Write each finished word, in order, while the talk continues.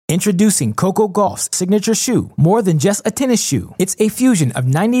Introducing Coco Gauff's signature shoe, more than just a tennis shoe. It's a fusion of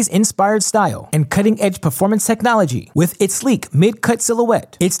 90s-inspired style and cutting-edge performance technology. With its sleek mid-cut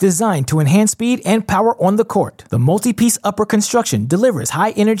silhouette, it's designed to enhance speed and power on the court. The multi-piece upper construction delivers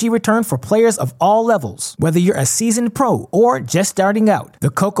high-energy return for players of all levels. Whether you're a seasoned pro or just starting out, the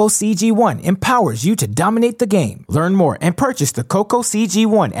Coco CG1 empowers you to dominate the game. Learn more and purchase the Coco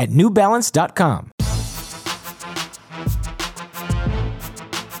CG1 at newbalance.com.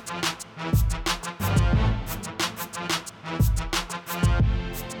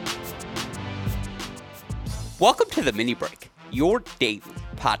 Welcome to the Mini Break, your daily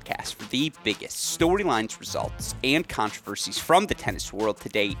podcast for the biggest storylines, results, and controversies from the tennis world.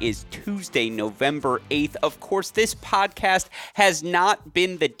 Today is Tuesday, November 8th. Of course, this podcast has not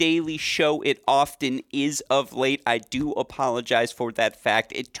been the daily show it often is of late. I do apologize for that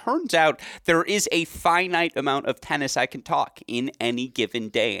fact. It turns out there is a finite amount of tennis I can talk in any given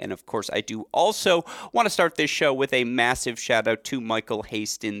day. And of course, I do also want to start this show with a massive shout out to Michael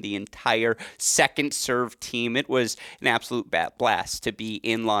Haston, the entire Second Serve team. It was an absolute blast to be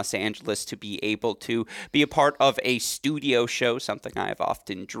in Los Angeles, to be able to be a part of a studio show, something I have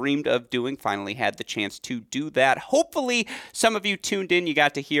often dreamed of doing. Finally had the chance to do that. Hopefully some of you tuned in. You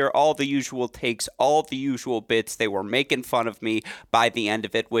got to hear all the usual takes, all the usual bits. They were making fun of me by the end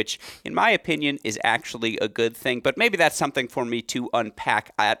of it, which in my opinion is actually a good thing, but maybe that's something for me to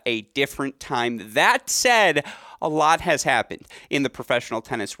unpack at a different time. That said, a lot has happened in the professional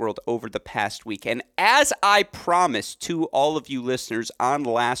tennis world over the past week. And as I promised to all of you listeners on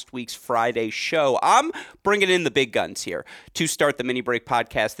last week's Friday show, I'm bringing in the big guns here to start the Mini Break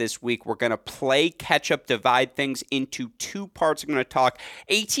podcast this week. We're going to play catch up, divide things into two parts. I'm going to talk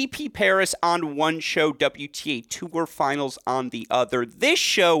ATP Paris on one show, WTA Tour Finals on the other. This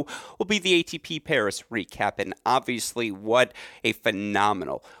show will be the ATP Paris recap. And obviously, what a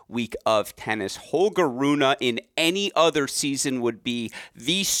phenomenal week of tennis. Holger Rune in any other season would be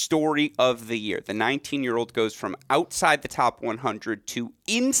the story of the year. The 19-year-old goes from outside the top 100 to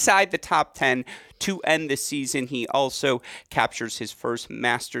inside the top 10 to end the season. He also captures his first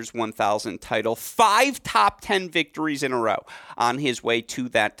Masters 1000 title, 5 top 10 victories in a row on his way to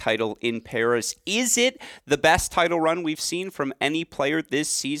that title in Paris. Is it the best title run we've seen from any player this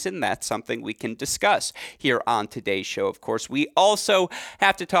season? That's something we can discuss here on today's show. Of course, we also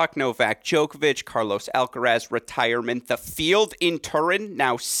have to talk Novak Djokovic, Carlos Alcaraz retirement, the field in Turin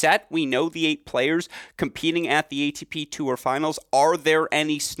now set. We know the 8 players competing at the ATP Tour Finals. Are there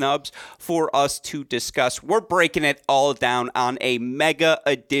any snubs for us to discuss? We're breaking it all down on a mega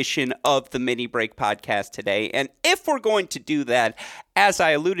edition of the Mini Break podcast today. And if we're going to do that, as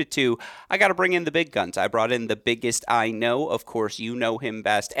I alluded to, I got to bring in the big guns. I brought in the biggest I know. Of course, you know him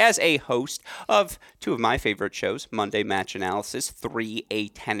best as a host of 2 of my favorite shows, Monday Match Analysis, 3 A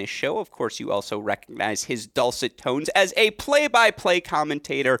Tennis Show. Of course, you also recognize his dulcet tones as a play-by-play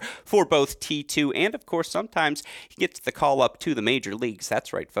commentator for both T2, and of course, sometimes he gets the call up to the major leagues.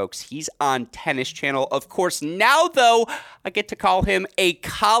 That's right, folks. He's on Tennis Channel. Of course, now, though, I get to call him a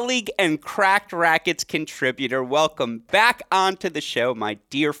colleague and Cracked Rackets contributor. Welcome back onto the show, my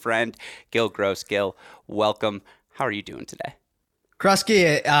dear friend, Gill Gross. Gill, welcome. How are you doing today?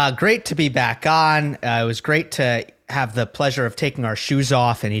 Krusky, great to be back on. It was great to have the pleasure of taking our shoes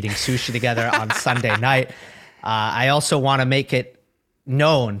off and eating sushi together on Sunday night. I also want to make it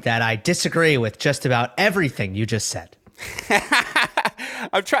known that I disagree with just about everything you just said.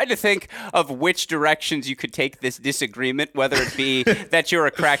 I'm trying to think of which directions you could take this disagreement, whether it be that you're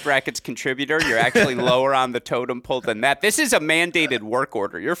a Cracked Rackets contributor, you're actually lower on the totem pole than that. This is a mandated work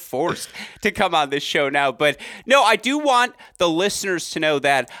order. You're forced to come on this show now. But no, I do want the listeners to know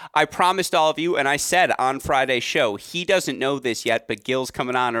that I promised all of you, and I said on Friday's show, he doesn't know this yet, but Gill's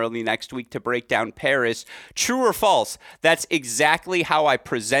coming on early next week to break down Paris. True or false? That's exactly how I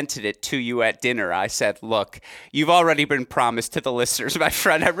presented it to you at dinner. I said, look, you've already been promised to the listeners, my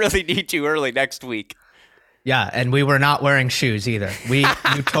friend. I really need you early next week. Yeah, and we were not wearing shoes either. You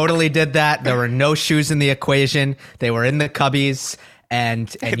totally did that. There were no shoes in the equation. They were in the cubbies,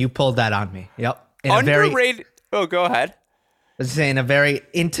 and you pulled that on me. Yep. Underrated. Go ahead. I was saying, a very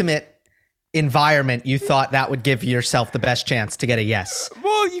intimate environment, you thought that would give yourself the best chance to get a yes.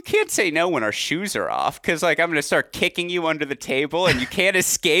 Well, you can't say no when our shoes are off, because I'm going to start kicking you under the table, and you can't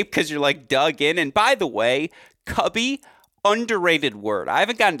escape because you're dug in. And by the way, cubby, underrated word. I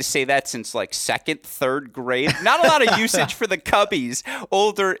haven't gotten to say that since 2nd, 3rd grade. Not a lot of usage for the cubbies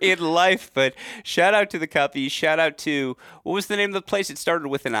older in life, but shout out to the cubbies. Shout out to, what was the name of the place? It started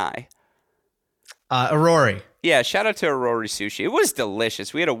with an I. Aurori. Yeah, shout out to Aurori Sushi. It was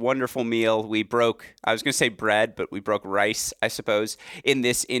delicious. We had a wonderful meal. We broke, I was going to say bread, but we broke rice, I suppose. In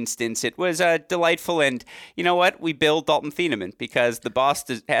this instance, it was delightful. And you know what? We billed Dalton Thieneman because the boss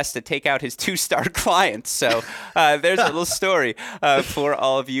has to take out his 2-star clients. So there's a little story for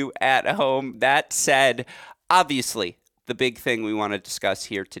all of you at home. That said, obviously, the big thing we want to discuss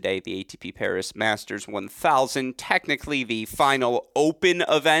here today, the ATP Paris Masters 1000, technically the final open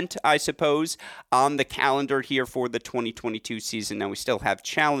event, I suppose, on the calendar here for the 2022 season. Now, we still have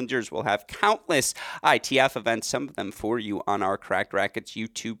challengers. We'll have countless ITF events, some of them for you on our Cracked Rackets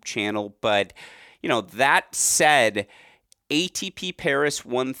YouTube channel. But, that said, ATP Paris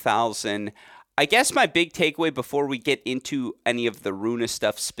 1000, I guess my big takeaway before we get into any of the Runa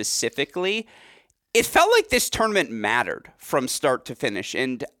stuff specifically, it felt like this tournament mattered from start to finish,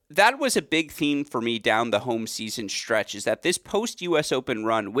 and that was a big theme for me down the home season stretch, is that this post-U.S. Open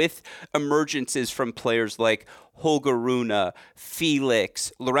run with emergences from players like Holger Rune,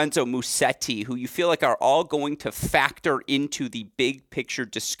 Felix, Lorenzo Musetti, who you feel like are all going to factor into the big picture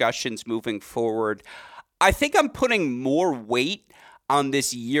discussions moving forward. I think I'm putting more weight on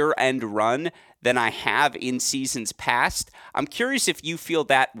this year-end run than I have in seasons past. I'm curious if you feel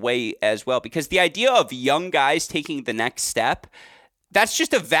that way as well, because the idea of young guys taking the next step, that's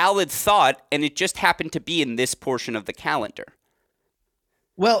just a valid thought, and it just happened to be in this portion of the calendar.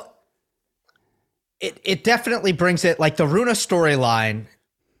 Well, it definitely brings it, like the Runa storyline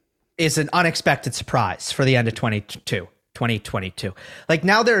is an unexpected surprise for the end of 2022. Like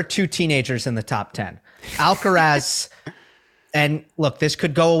now there are 2 teenagers in the top 10. Alcaraz... And look, this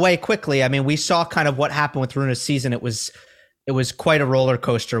could go away quickly. I mean, we saw kind of what happened with Runa's season. It was quite a roller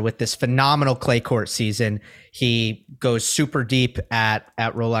coaster with this phenomenal clay court season. He goes super deep at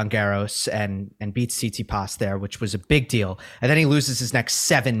Roland Garros and beats Tsitsipas there, which was a big deal. And then he loses his next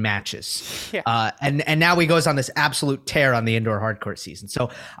 7 matches. Yeah. And now he goes on this absolute tear on the indoor hardcourt season. So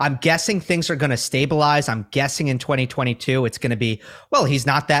I'm guessing things are going to stabilize. I'm guessing in 2022 it's going to be, well, he's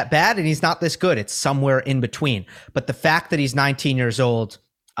not that bad and he's not this good. It's somewhere in between. But the fact that he's 19 years old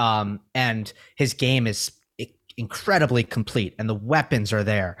and his game is incredibly complete and the weapons are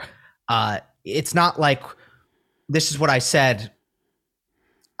there. It's not like, this is what I said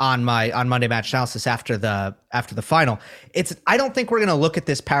on Monday Match Analysis after the final. I don't think we're going to look at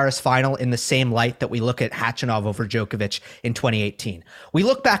this Paris final in the same light that we look at Khachanov over Djokovic in 2018. We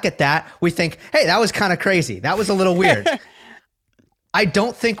look back at that, we think, hey, that was kind of crazy. That was a little weird. I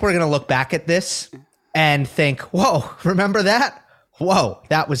don't think we're going to look back at this and think, whoa, remember that? Whoa,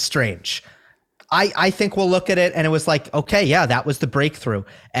 that was strange. I think we'll look at it and it was like, okay, yeah, that was the breakthrough.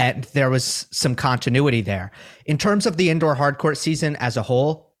 And there was some continuity there. In terms of the indoor hardcourt season as a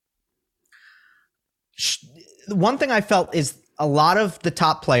whole, one thing I felt is a lot of the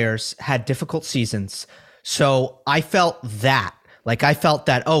top players had difficult seasons. So I felt that. Like I felt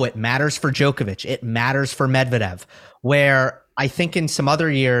that, oh, it matters for Djokovic. It matters for Medvedev. Where I think in some other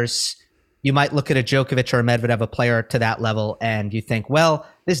years, you might look at a Djokovic or a Medvedev, a player to that level, and you think, well,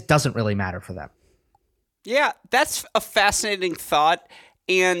 this doesn't really matter for them. Yeah, that's a fascinating thought.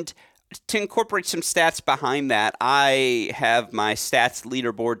 And to incorporate some stats behind that, I have my stats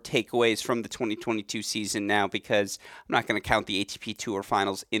leaderboard takeaways from the 2022 season now, because I'm not going to count the ATP Tour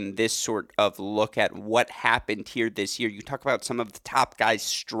Finals in this sort of look at what happened here this year. You talk about some of the top guys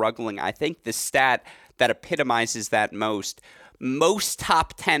struggling. I think the stat that epitomizes that most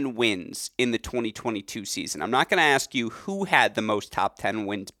top 10 wins in the 2022 season. I'm not going to ask you who had the most top 10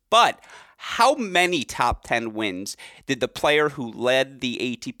 wins, but how many top 10 wins did the player who led the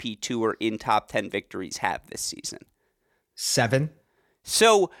ATP Tour in top 10 victories have this season? 7.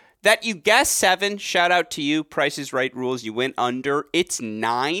 So that you guessed 7, shout out to you. Price is Right rules. You went under. It's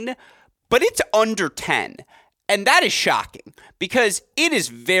 9, but it's under 10. And that is shocking because it is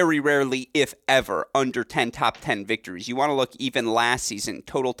very rarely, if ever, under 10 top 10 victories. You want to look even last season,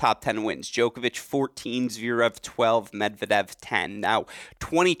 total top 10 wins. Djokovic 14, Zverev 12, Medvedev 10. Now,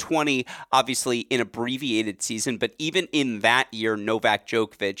 2020, obviously an abbreviated season, but even in that year, Novak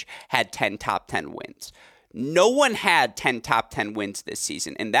Djokovic had 10 top 10 wins. No one had 10 top 10 wins this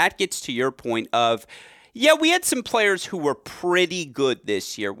season. And that gets to your point of, yeah, we had some players who were pretty good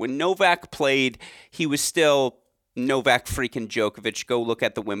this year. When Novak played, he was still Novak freaking Djokovic. Go look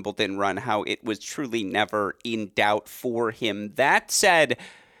at the Wimbledon run, how it was truly never in doubt for him. That said,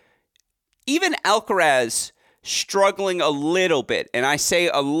 even Alcaraz struggling a little bit, and I say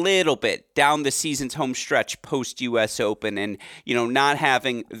a little bit, down the season's home stretch post-U.S. Open and, not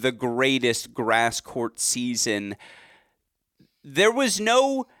having the greatest grass court season, there was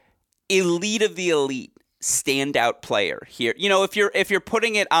no elite of the elite standout player here? You know, if you're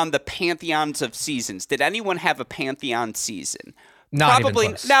putting it on the pantheons of seasons, did anyone have a pantheon season? Not Probably.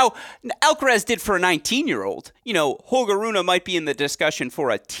 even close. Now, Alcaraz did for a 19-year-old. You know, Holger Rune might be in the discussion for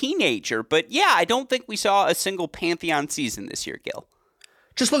a teenager, but yeah, I don't think we saw a single pantheon season this year, Gill.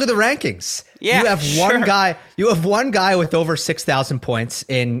 Just look at the rankings. Yeah, you have sure. one guy. You have one guy with over 6,000 points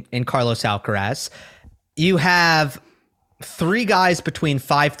in Carlos Alcaraz. You have three guys between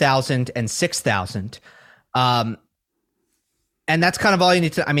 5,000 and 6,000. And that's kind of all you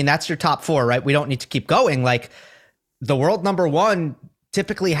need to. I mean, that's your top four, right? We don't need to keep going. Like, the world number one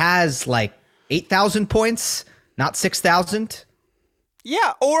typically has like 8,000 points, not 6,000.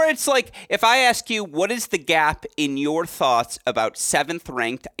 Yeah, or it's like, if I ask you, what is the gap in your thoughts about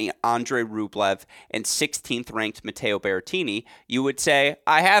 7th-ranked Andrei Rublev and 16th-ranked Matteo Berrettini, you would say,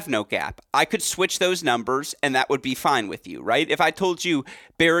 I have no gap. I could switch those numbers, and that would be fine with you, right? If I told you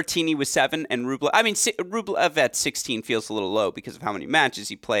Berrettini was 7 and Rublev... I mean, Rublev at 16 feels a little low because of how many matches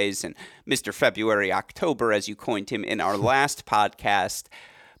he plays, and Mr. February, October, as you coined him in our last podcast.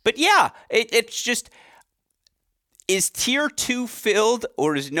 But yeah, it's just... Is tier 2 filled,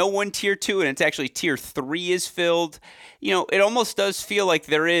 or is no one tier 2 and it's actually tier 3 is filled? You know, it almost does feel like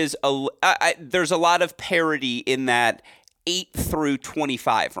there is there's a lot of parity in that 8 through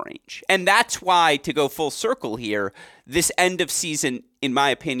 25 range. And that's why, to go full circle here, this end of season, in my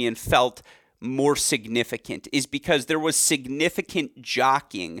opinion, felt more significant, is because there was significant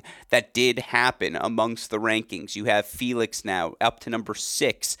jockeying that did happen amongst the rankings. You have Felix now up to number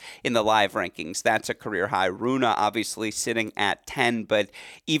 6 in the live rankings. That's a career high. Rune obviously sitting at 10, but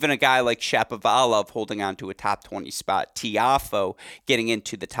even a guy like Shapovalov holding on to a top 20 spot. Tiafoe getting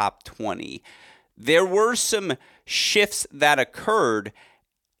into the top 20. There were some shifts that occurred,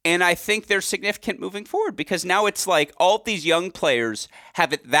 and I think they're significant moving forward because now it's like all of these young players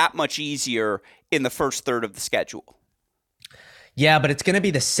have it that much easier in the first third of the schedule. Yeah, but it's going to be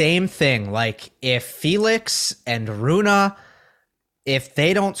the same thing. Like, if Felix and Rune, if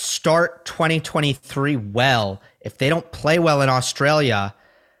they don't start 2023 well, if they don't play well in Australia,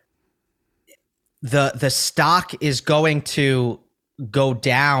 the stock is going to go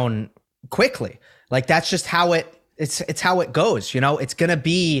down quickly. Like, that's just how it's how it goes. You know, there's going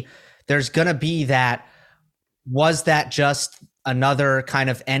to be that, was that just another kind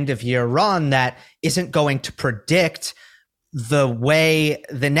of end of year run that isn't going to predict the way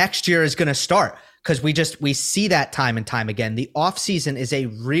the next year is going to start? Because we see that time and time again. The off season is a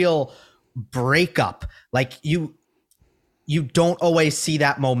real breakup. Like, you don't always see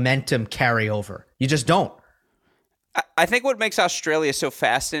that momentum carry over. You just don't. I think what makes Australia so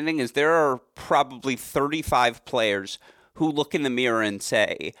fascinating is there are probably 35 players who look in the mirror and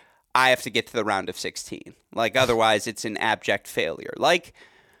say, I have to get to the round of 16. Like, otherwise it's an abject failure. Like,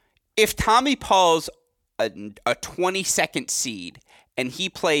 if Tommy Paul's a 22nd seed and he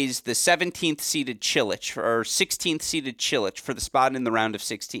plays the 17th seeded Cilic or 16th seeded Cilic for the spot in the round of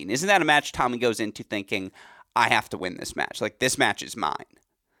 16, isn't that a match Tommy goes into thinking, I have to win this match? Like, this match is mine.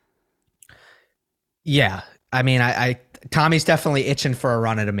 Yeah. I mean, Tommy's definitely itching for a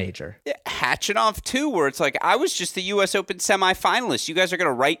run at a major. Yeah, Hatchinoff, too, where it's like, I was just the U.S. Open semifinalist. You guys are going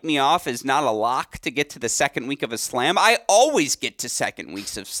to write me off as not a lock to get to the second week of a slam? I always get to second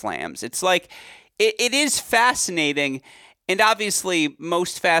weeks of slams. It's like, it is fascinating. And obviously,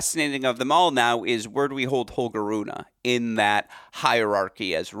 most fascinating of them all now is, where do we hold Holger Rune in that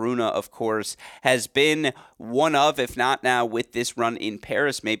hierarchy? As Rune, of course, has been one of, if not now with this run in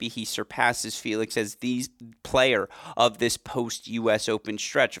Paris, maybe he surpasses Felix as the player of this post-U.S. Open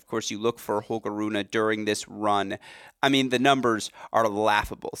stretch. Of course, you look for Holger Rune during this run. I mean, the numbers are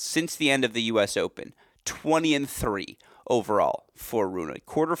laughable. Since the end of the U.S. Open, 20-3. Overall for Rune.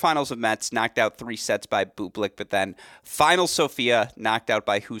 Quarterfinals of Metz, knocked out 3 sets by Bublik, but then final Sofia, knocked out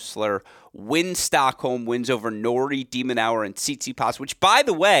by Husler. Wins Stockholm, wins over Norrie, Demonauer, and Tsitsipas, which, by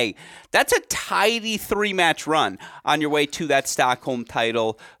the way, that's a tidy 3-match run on your way to that Stockholm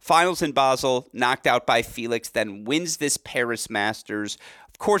title. Finals in Basel, knocked out by Felix, then wins this Paris Masters.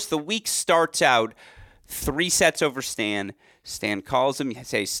 Of course, the week starts out 3 sets over Stan. Stan calls him,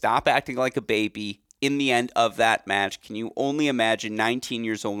 says, stop acting like a baby. In the end of that match, can you only imagine 19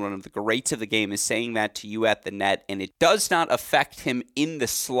 years old, one of the greats of the game, is saying that to you at the net, and it does not affect him in the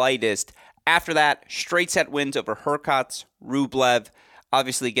slightest. After that, straight set wins over Hurkacz. Rublev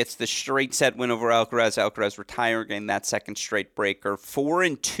obviously gets the straight set win over Alcaraz. Alcaraz retiring that second straight breaker.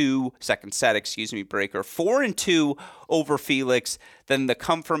 4-2, second set, breaker. 4-2 over Felix. Then the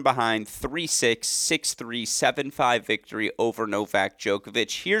come from behind 3-6, 6-3, 7-5 victory over Novak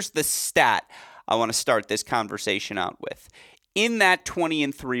Djokovic. Here's the stat I want to start this conversation out with. In that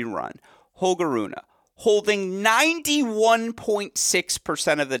 20-3 run, Holger Rune holding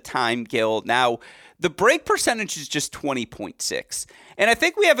 91.6% of the time, Gill. Now, the break percentage is just 20.6. And I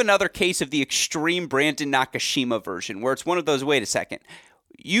think we have another case of the extreme Brandon Nakashima version, where it's one of those, wait a second,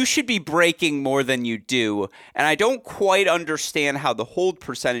 you should be breaking more than you do. And I don't quite understand how the hold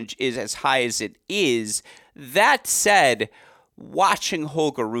percentage is as high as it is. That said, watching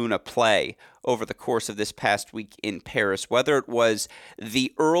Holger Rune play over the course of this past week in Paris, whether it was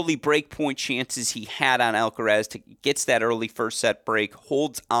the early break point chances he had on Alcaraz, gets that early first set break,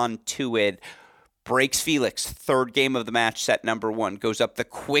 holds on to it, breaks Felix, third game of the match, set number 1, goes up the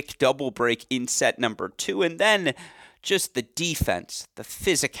quick double break in set number 2, and then just the defense, the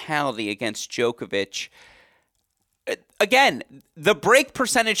physicality against Djokovic. Again, the break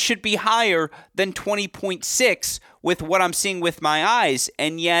percentage should be higher than 20.6 with what I'm seeing with my eyes,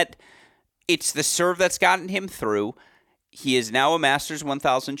 and yet it's the serve that's gotten him through. He is now a Masters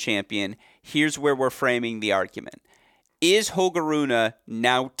 1000 champion. Here's where we're framing the argument. Is Holger Rune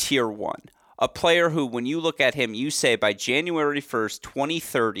now tier 1? A player who, when you look at him, you say by January 1st,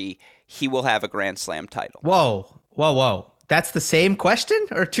 2030, he will have a Grand Slam title. Whoa. That's the same question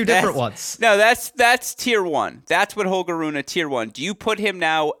or two different ones? No, that's tier 1. That's what Holger Rune, tier 1. Do you put him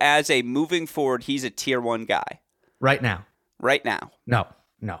now as a moving forward, he's a tier 1 guy? Right now. No.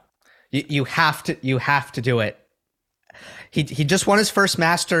 You have to do it. He just won his first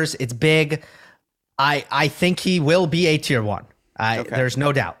Masters. It's big. I think he will be a tier 1. Okay. There's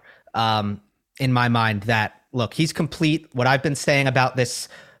no doubt in my mind that, look, he's complete. What I've been saying about this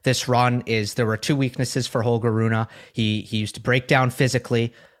run is there were 2 weaknesses for Holger Rune. He used to break down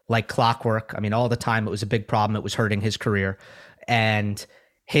physically like clockwork. I mean, all the time it was a big problem. It was hurting his career. And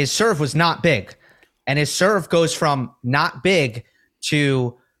his serve was not big. And his serve goes from not big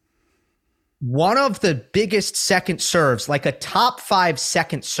to one of the biggest second serves, like a top 5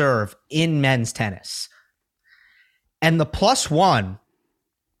 second serve in men's tennis. And the +1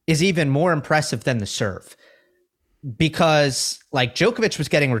 is even more impressive than the serve because, like, Djokovic was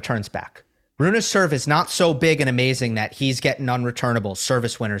getting returns back. Rune's serve is not so big and amazing that he's getting unreturnables,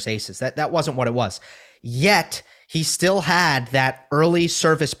 service winners, aces. That wasn't what it was. Yet he still had that early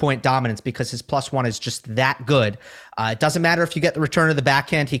service point dominance because his +1 is just that good. It doesn't matter if you get the return of the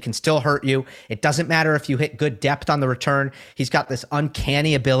backhand, he can still hurt you. It doesn't matter if you hit good depth on the return. He's got this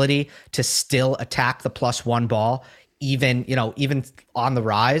uncanny ability to still attack the +1 ball, even on the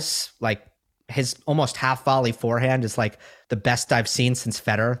rise. Like, his almost half volley forehand is like the best I've seen since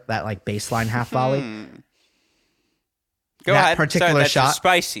Federer, that like baseline half volley. Go ahead. Particular shot.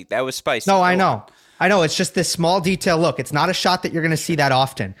 Spicy. That was spicy. No, I know. It's just this small detail. Look, it's not a shot that you're going to see that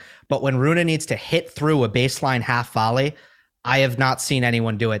often, but when Rune needs to hit through a baseline half volley, I have not seen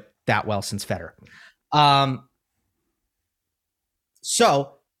anyone do it that well since Federer.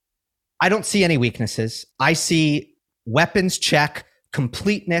 So I don't see any weaknesses. I see weapons check,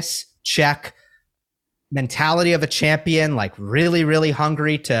 completeness check, mentality of a champion, like really, really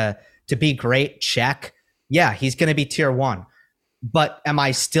hungry to be great, check. Yeah, he's going to be tier 1. But am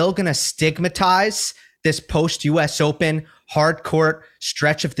I still going to stigmatize this post-US Open hard court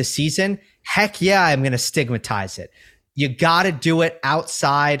stretch of the season? Heck yeah, I'm going to stigmatize it. You got to do it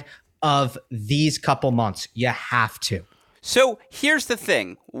outside of these couple months. You have to. So here's the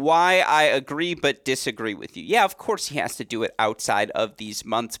thing, why I agree but disagree with you. Yeah, of course he has to do it outside of these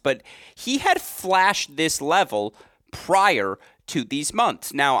months, but he had flashed this level prior to these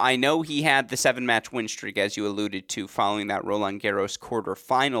months. Now, I know he had the 7-match win streak, as you alluded to, following that Roland Garros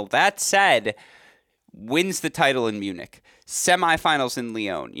quarterfinal. That said, wins the title in Munich, semifinals in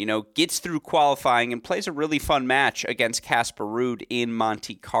Lyon, gets through qualifying and plays a really fun match against Casper Ruud in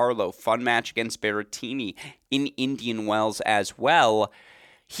Monte Carlo, fun match against Berrettini in Indian Wells as well.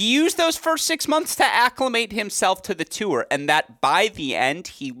 He used those first 6 months to acclimate himself to the tour, and that by the end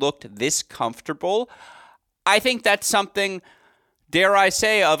he looked this comfortable. I think that's something, dare I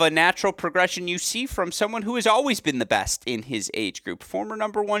say, of a natural progression you see from someone who has always been the best in his age group. Former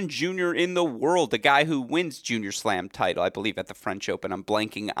 #1 junior in the world, a guy who wins Junior Slam title, I believe, at the French Open. I'm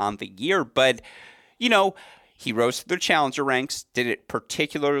blanking on the year, but, he rose to the challenger ranks, did it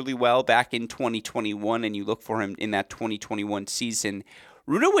particularly well back in 2021, and you look for him in that 2021 season.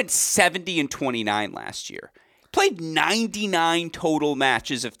 Rune went 70-29 last year. Played 99 total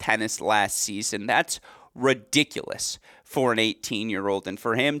matches of tennis last season. That's ridiculous for an 18-year-old, and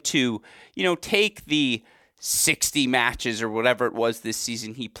for him to, take the 60 matches or whatever it was this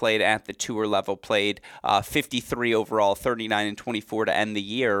season he played at the tour level, played 53 overall, 39-24 to end the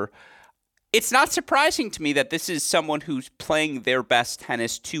year. It's not surprising to me that this is someone who's playing their best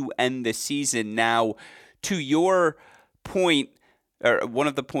tennis to end the season. Now, to your point, or one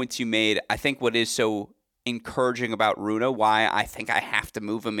of the points you made, I think what is so encouraging about Rune, why I think I have to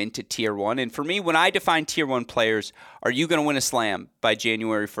move him into tier 1. And for me, when I define tier 1 players, are you going to win a slam by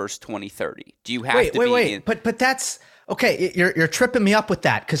January 1st, 2030? Do you have to be in? But that's okay. You're tripping me up with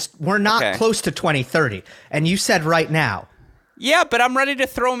that because we're not close to 2030. And you said right now. Yeah, but I'm ready to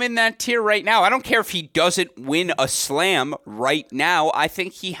throw him in that tier right now. I don't care if he doesn't win a slam right now. I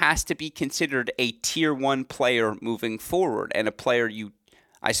think he has to be considered a tier 1 player moving forward, and a player you,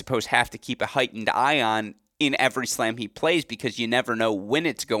 I suppose, have to keep a heightened eye on in every slam he plays because you never know when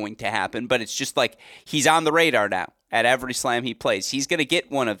it's going to happen. But it's just like he's on the radar now at every slam he plays. He's going to get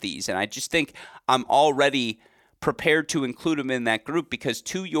one of these, and I just think I'm already prepared to include him in that group because,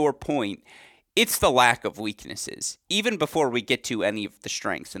 to your point, it's the lack of weaknesses, even before we get to any of the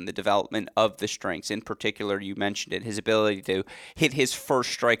strengths and the development of the strengths. In particular, you mentioned it, his ability to hit his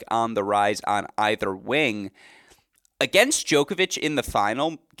first strike on the rise on either wing. Against Djokovic in the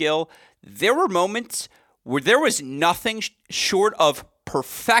final, Gill, there were moments where there was nothing short of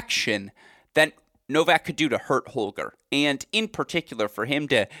perfection that Novak could do to hurt Holger. And in particular, for him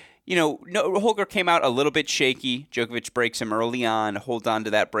to, Holger came out a little bit shaky. Djokovic breaks him early on, holds on to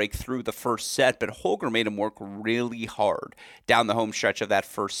that break through the first set, but Holger made him work really hard down the home stretch of that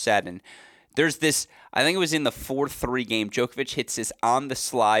first set. And there's this, I think it was in the 4-3 game, Djokovic hits this on the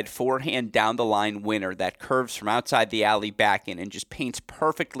slide, forehand down the line winner that curves from outside the alley back in and just paints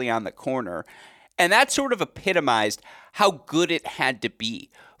perfectly on the corner. And that sort of epitomized how good it had to be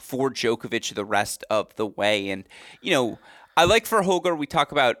for Djokovic the rest of the way. And, I like for Holger, we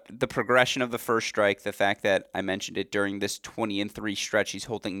talk about the progression of the first strike, the fact that I mentioned it during this 20-3 stretch, he's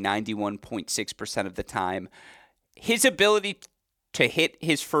holding 91.6% of the time. His ability to hit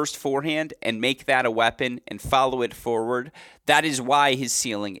his first forehand and make that a weapon and follow it forward, that is why his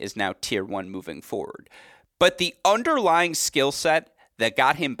ceiling is now tier 1 moving forward. But the underlying skill set that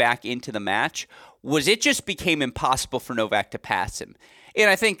got him back into the match was it just became impossible for Novak to pass him. And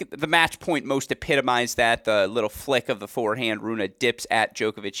I think the match point most epitomized that, the little flick of the forehand. Rune dips at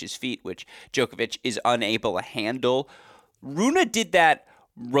Djokovic's feet, which Djokovic is unable to handle. Rune did that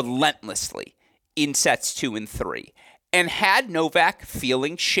relentlessly in sets 2 and 3 and had Novak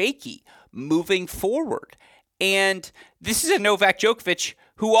feeling shaky moving forward. And this is a Novak Djokovic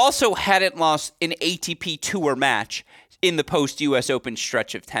who also hadn't lost an ATP Tour match in the post-US Open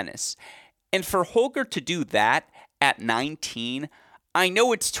stretch of tennis. And for Holger to do that at 19, I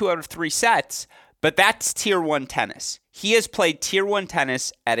know it's 2 out of 3 sets, but that's tier 1 tennis. He has played tier 1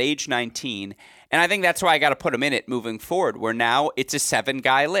 tennis at age 19, and I think that's why I got to put him in it moving forward, where now it's a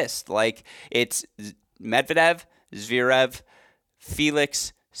 7-guy list. Like, it's Medvedev, Zverev,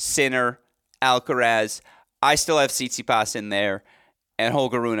 Felix, Sinner, Alcaraz. I still have Tsitsipas in there, and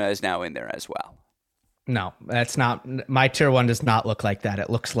Holger Rune is now in there as well. No, that's not. My tier 1 does not look like that. It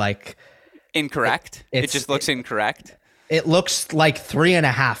looks like incorrect. It just looks incorrect. It looks like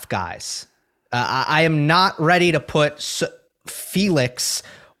 3.5 guys. I am not ready to put Felix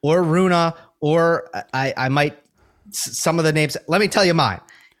or Rune or I might some of the names. Let me tell you mine.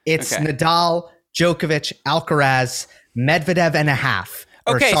 It's Nadal, Djokovic, Alcaraz, Medvedev and a half.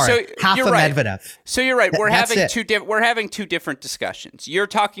 Okay, so half you're of right. Medvedev. So you're right. We're having two different discussions. You're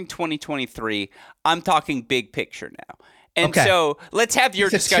talking 2023. I'm talking big picture now. And so let's have your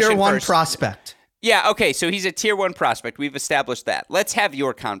discussion tier 1 first. Prospect. Yeah, okay, so he's a tier 1 prospect. We've established that. Let's have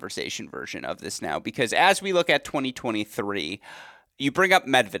your conversation version of this now, because as we look at 2023, you bring up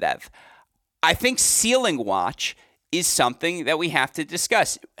Medvedev. I think ceiling watch is something that we have to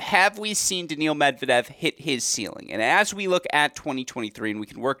discuss. Have we seen Daniil Medvedev hit his ceiling? And as we look at 2023, and we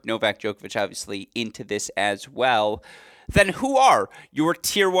can work Novak Djokovic obviously into this as well, then who are your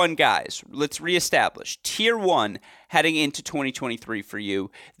tier 1 guys? Let's reestablish. Tier 1 heading into 2023 for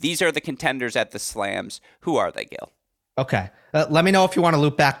you. These are the contenders at the slams. Who are they, Gill? Okay. Let me know if you want to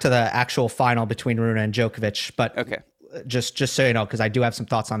loop back to the actual final between Rune and Djokovic. But just so you know, because I do have some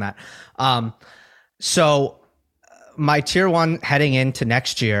thoughts on that. So my tier 1 heading into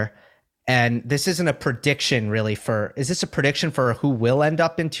next year, and this isn't a prediction really is this a prediction for who will end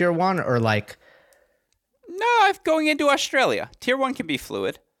up in tier 1 or like? No, I'm going into Australia. Tier 1 can be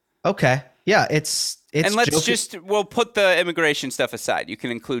fluid. Okay. Yeah, it's and we'll put the immigration stuff aside. You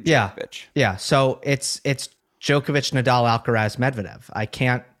can include Djokovic. Yeah. So it's Djokovic, Nadal, Alcaraz, Medvedev. I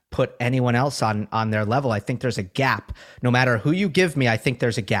can't put anyone else on their level. I think there's a gap. No matter who you give me, I think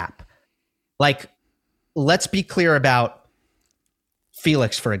there's a gap. Like, let's be clear about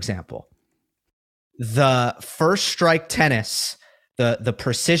Felix, for example. The first strike tennis, the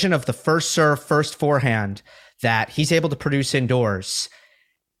precision of the first serve, first forehand that he's able to produce indoors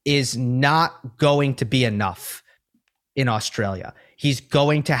is not going to be enough in Australia. He's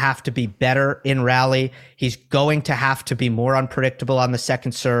going to have to be better in rally. He's going to have to be more unpredictable on the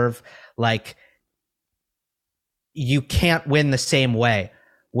second serve. Like, you can't win the same way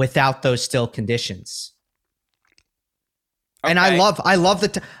without those still conditions. Okay. And I love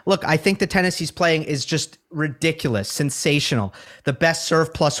look, I think the tennis he's playing is just ridiculous, sensational. The best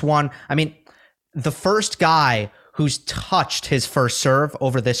serve +1. I mean, the first guy who's touched his first serve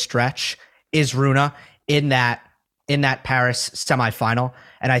over this stretch is Rune in that Paris semifinal.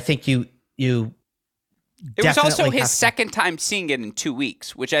 And I think it was also his second time seeing it in 2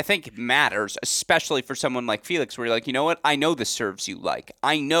 weeks, which I think matters, especially for someone like Felix, where you're like, you know what? I know the serves you like.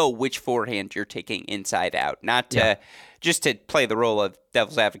 I know which forehand you're taking inside out, not to just to play the role of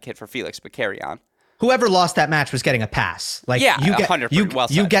devil's advocate for Felix, but carry on. Whoever lost that match was getting a pass. Like, yeah, you get 100%. Well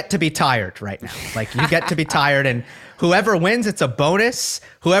said. You get to be tired right now. Like, you get to be tired, and whoever wins, it's a bonus.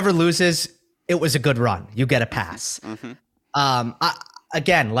 Whoever loses, it was a good run. You get a pass. Mm-hmm.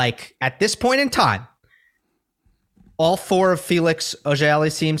 Again, like, at this point in time, all 4 of Felix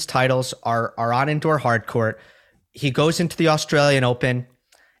Auger-Aliassime's titles are on indoor hard court. He goes into the Australian Open,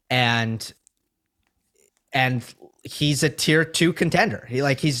 and he's a tier 2 contender.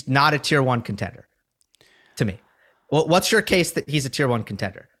 He's not a tier 1 contender to me. Well, what's your case that he's a tier 1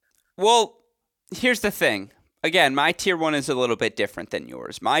 contender? Well, here's the thing. Again, my tier 1 is a little bit different than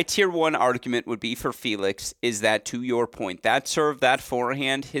yours. My tier 1 argument would be for Felix is that, to your point, that serve, that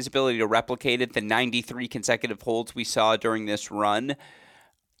forehand, his ability to replicate it, the 93 consecutive holds we saw during this run.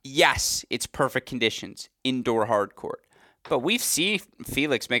 Yes, it's perfect conditions, indoor hard court. But we've seen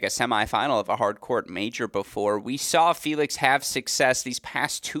Felix make a semifinal of a hard court major before. We saw Felix have success these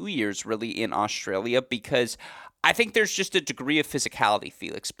past 2 years really in Australia because I think there's just a degree of physicality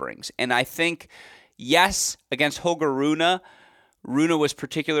Felix brings. And I think, yes, against Holger Rune was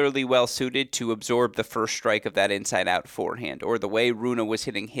particularly well suited to absorb the first strike of that inside-out forehand, or the way Rune was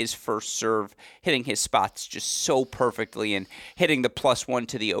hitting his first serve, hitting his spots just so perfectly and hitting the +1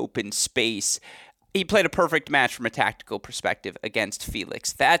 to the open space. He played a perfect match from a tactical perspective against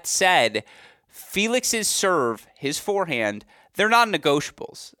Felix. That said, Felix's serve, his forehand, they're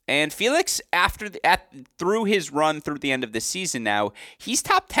non-negotiables. And Felix, through his run through the end of the season now, he's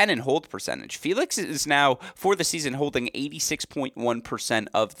top 10 in hold percentage. Felix is now, for the season, holding 86.1%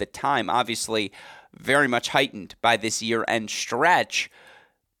 of the time. Obviously, very much heightened by this year-end stretch.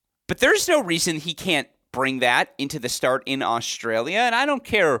 But there's no reason he can't bring that into the start in Australia. And I don't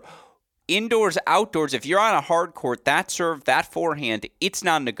care, indoors, outdoors, if you're on a hard court, that serve, that forehand, it's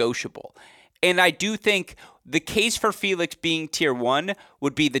non-negotiable. And I do think the case for Felix being tier 1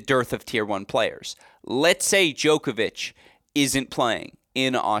 would be the dearth of tier 1 players. Let's say Djokovic isn't playing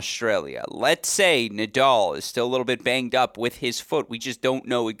in Australia. Let's say Nadal is still a little bit banged up with his foot. We just don't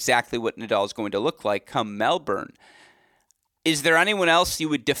know exactly what Nadal is going to look like come Melbourne. Is there anyone else you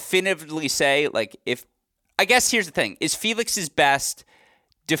would definitively say, like, I guess here's the thing. Is Felix's best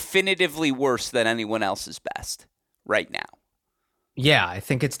definitively worse than anyone else's best right now? Yeah, I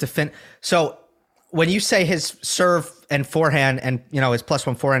think it's So when you say his serve and forehand and, his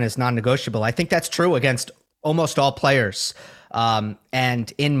 +1 forehand is non-negotiable, I think that's true against almost all players.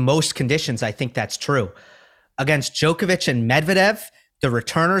 And in most conditions, I think that's true. Against Djokovic and Medvedev, the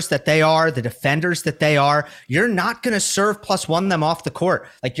returners that they are, the defenders that they are, you're not going to serve +1 them off the court.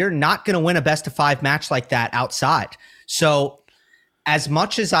 Like, you're not going to win a best-of-5 match like that outside. So as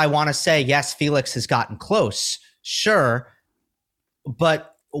much as I want to say, yes, Felix has gotten close, sure,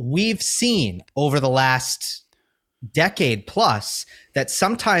 but we've seen over the last decade plus that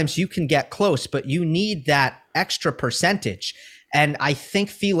sometimes you can get close, but you need that extra percentage. And I think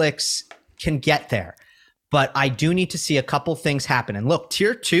Felix can get there, but I do need to see a couple things happen. And look,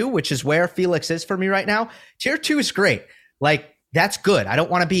 tier 2, which is where Felix is for me right now, tier 2 is great. Like, that's good. I don't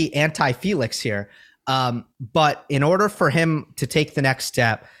want to be anti-Felix here. But in order for him to take the next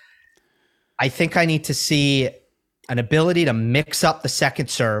step, I think I need to see an ability to mix up the second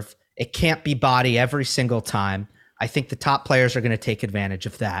serve. It can't be body every single time. I think the top players are going to take advantage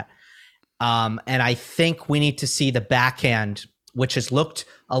of that. And I think we need to see the backhand, which has looked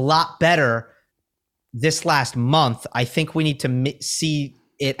a lot better this last month. I think we need to see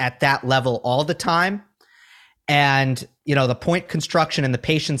it at that level all the time. And, the point construction and the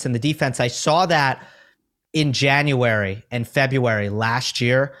patience and the defense, I saw that in January and February last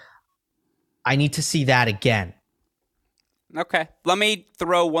year. I need to see that again. Okay. Let me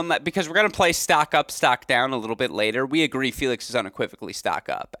throw one because we're going to play stock up, stock down a little bit later. We agree Felix is unequivocally stock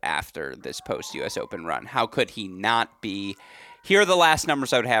up after this post-US Open run. How could he not be? Here are the last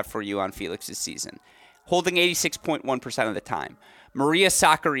numbers I would have for you on Felix's season. Holding 86.1% of the time. Maria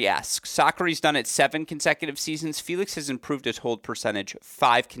Sakkari asks, Sakkari's done it 7 consecutive seasons. Felix has improved his hold percentage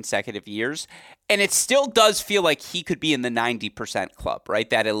 5 consecutive years. And it still does feel like he could be in the 90% club, right?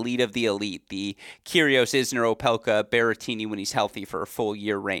 That elite of the elite, the Kyrgios, Isner, Opelka, Berrettini when he's healthy for a full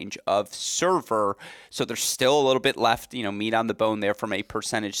year range of server. So there's still a little bit left, meat on the bone there from a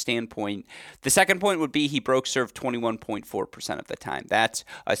percentage standpoint. The second point would be he broke serve 21.4% of the time. That's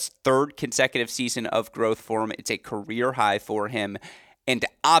a 3rd consecutive season of growth for him. It's a career high for him. And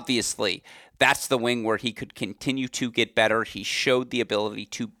obviously, that's the wing where he could continue to get better. He showed the ability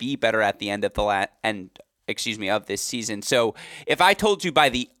to be better at the end of of this season. So if I told you by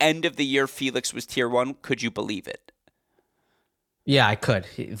the end of the year Felix was tier 1, could you believe it? Yeah, I could.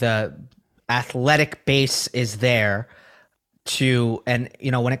 The athletic base is there and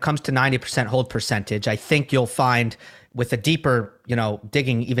when it comes to 90% hold percentage, I think you'll find with a deeper,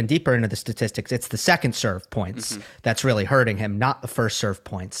 digging even deeper into the statistics, it's the second serve points that's really hurting him, not the first serve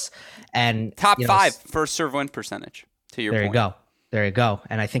points. And top 5 first serve win percentage, to your point. There you go.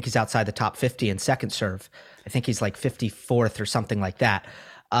 And I think he's outside the top 50 in second serve. I think he's like 54th or something like that.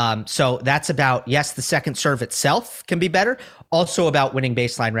 So that's about, yes, the second serve itself can be better. Also about winning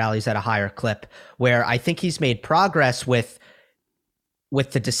baseline rallies at a higher clip, where I think he's made progress with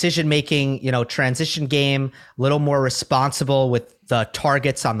the decision-making, transition game, a little more responsible with the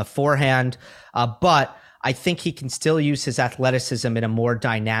targets on the forehand. But I think he can still use his athleticism in a more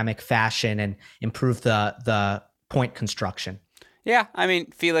dynamic fashion and improve the point construction. Yeah,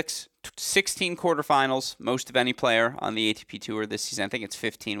 Felix, 16 quarterfinals, most of any player on the ATP Tour this season. I think it's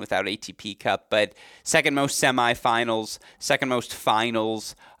 15 without ATP Cup, but second most semifinals, second most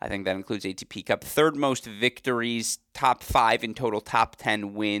finals. I think that includes ATP Cup. Third most victories, top 5 in total, top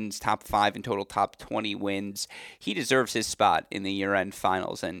 10 wins, top 5 in total, top 20 wins. He deserves his spot in the year-end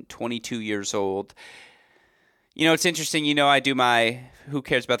finals, and 22 years old. It's interesting, I do my who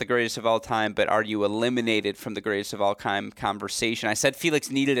cares about the greatest of all time, but are you eliminated from the greatest of all time conversation? I said Felix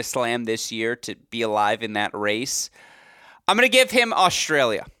needed a slam this year to be alive in that race. I'm going to give him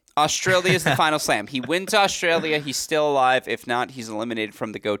Australia. Australia is the final slam. He wins Australia. He's still alive. If not, he's eliminated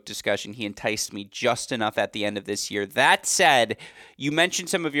from the GOAT discussion. He enticed me just enough at the end of this year. That said, you mentioned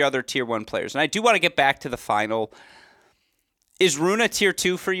some of your other tier 1 players, and I do want to get back to the final. Is Rune tier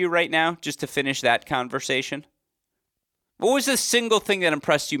 2 for you right now, just to finish that conversation? What was the single thing that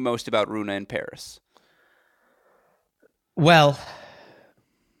impressed you most about Rune in Paris? Well,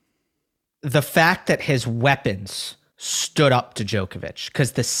 the fact that his weapons stood up to Djokovic,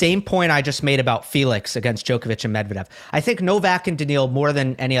 because the same point I just made about Felix against Djokovic and Medvedev, I think Novak and Daniil more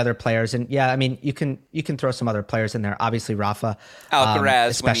than any other players, and yeah, you can throw some other players in there. Obviously, Rafa, Alcaraz,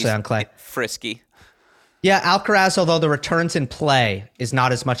 especially on clay, frisky. Yeah, Alcaraz, although the returns in play is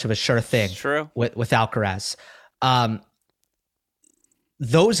not as much of a sure thing. It's true. With Alcaraz.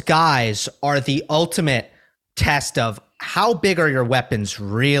 Those guys are the ultimate test of how big are your weapons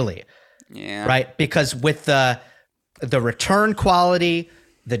really? Yeah. Right? Because with the return quality,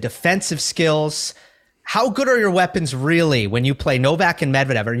 the defensive skills, how good are your weapons really when you play Novak and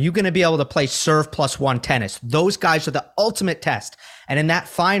Medvedev? Are you going to be able to play serve +1 tennis? Those guys are the ultimate test. And in that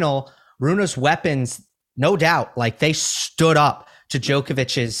final, Rune's weapons, no doubt, they stood up to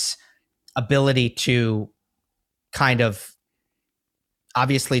Djokovic's ability to kind of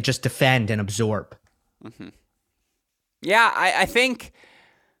obviously just defend and absorb. Mm-hmm. Yeah, I think,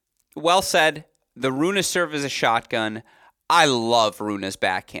 well said. The Rune serve is a shotgun. I love Rune's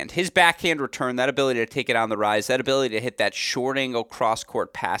backhand. His backhand return, that ability to take it on the rise, that ability to hit that short angle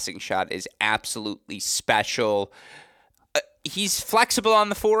cross-court passing shot is absolutely special. He's flexible on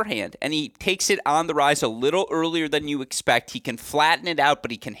the forehand, and he takes it on the rise a little earlier than you expect. He can flatten it out,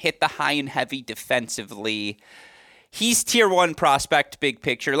 but he can hit the high and heavy defensively. He's tier 1 prospect, big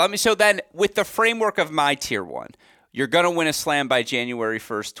picture. So then, with the framework of my tier 1, you're going to win a slam by January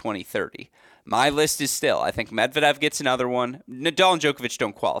 1st, 2030. My list is still, I think Medvedev gets another one. Nadal and Djokovic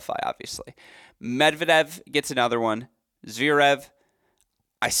don't qualify, obviously. Medvedev gets another one. Zverev.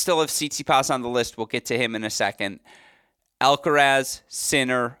 I still have Tsitsipas on the list. We'll get to him in a second. Alcaraz,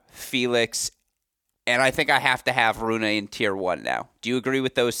 Sinner, Felix, and I think I have to have Rune in tier 1 now. Do you agree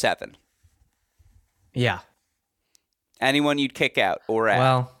with those 7? Yeah. Anyone you'd kick out or add?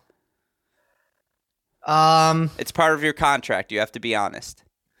 Well, it's part of your contract. You have to be honest.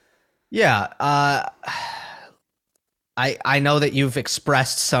 Yeah. I know that you've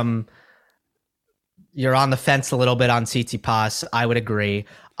expressed some. You're on the fence a little bit on Tsitsipas. I would agree.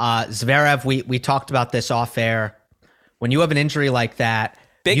 Zverev, we talked about this off air. When you have an injury like that,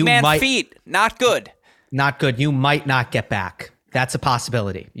 big man feet, not good. Not good. You might not get back. That's a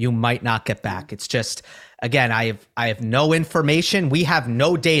possibility. You might not get back. It's just Again, I have no information. We have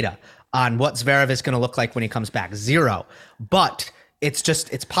no data on what Zverev is going to look like when he comes back. Zero. But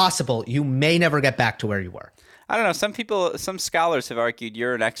it's possible you may never get back to where you were. I don't know. Some scholars have argued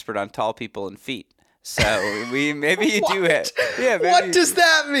you're an expert on tall people and feet. So maybe you do it. Yeah. What does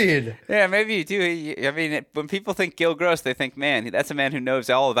that mean? Yeah, maybe you do. I mean, when people think Gill Gross, they think, man, that's a man who knows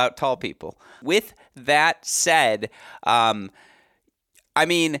all about tall people. With that said, I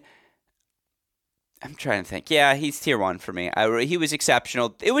mean, I'm trying to think. Yeah, he's tier 1 for me. He was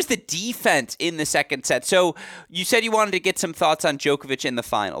exceptional. It was the defense in the second set. So you said you wanted to get some thoughts on Djokovic in the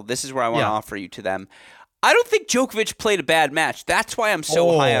final. This is where I want to offer you to them. I don't think Djokovic played a bad match. That's why I'm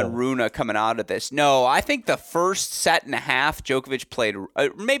so high on Rune coming out of this. No, I think the first set and a half, Djokovic played,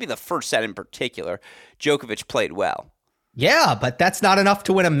 maybe the first set in particular, Djokovic played well. Yeah, but that's not enough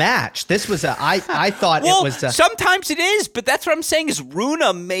to win a match. This was I thought well, it was sometimes it is, but that's what I'm saying is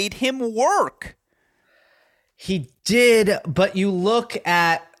Rune made him work. He did, but you look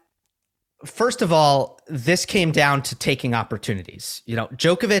at, first of all, this came down to taking opportunities. You know,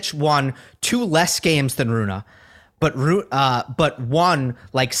 Djokovic won 2 less games than Rune, but won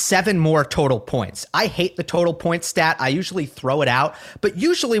like 7 more total points. I hate the total point stat. I usually throw it out, but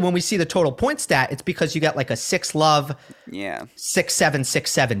usually when we see the total point stat, it's because you get like a 6-love, 6-7,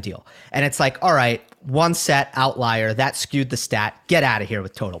 6-7 deal. And it's like, all right, 1 set outlier that skewed the stat. Get out of here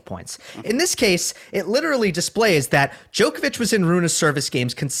with total points. In this case, it literally displays that Djokovic was in Rune's service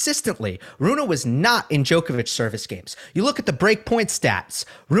games consistently. Rune was not in Djokovic's service games. You look at the break point stats.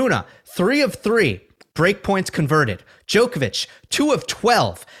 Rune, 3 of 3 break points converted. Djokovic, 2 of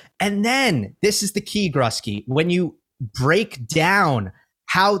 12. And then this is the key, Grusky. When you break down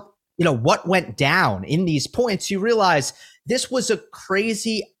how, what went down in these points, you realize this was a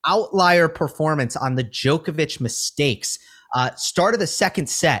crazy outlier performance on the Djokovic mistakes. Start of the second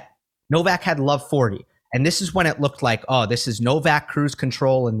set, Novak had love 40. And this is when it looked like, oh, this is Novak cruise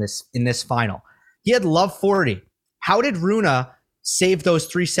control in this final. He had love 40. How did Rune save those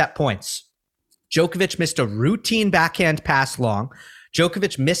 3 set points? Djokovic missed a routine backhand pass long.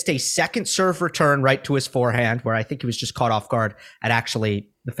 Djokovic missed a second serve return right to his forehand, where I think he was just caught off guard at actually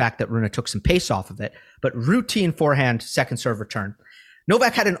the fact that Rune took some pace off of it. But routine forehand, second serve return.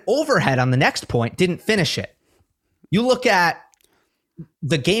 Novak had an overhead on the next point, didn't finish it. You look at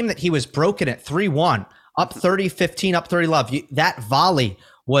the game that he was broken at 3-1, up 30-15, up 30 love. That volley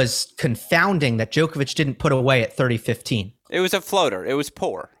was confounding that Djokovic didn't put away at 30-15. It was a floater. It was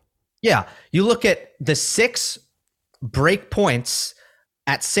poor. Yeah. You look at the 6 break points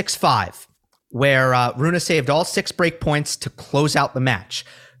at 6-5, where Rune saved all 6 break points to close out the match.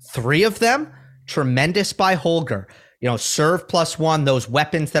 3 of them, tremendous by Holger. Serve +1, those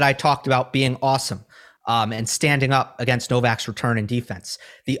weapons that I talked about being awesome, and standing up against Novak's return and defense.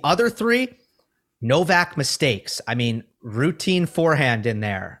 The other 3, Novak mistakes. I mean, routine forehand in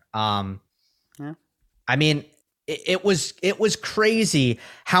there. I mean, it was crazy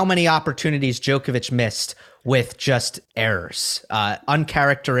how many opportunities Djokovic missed with just errors,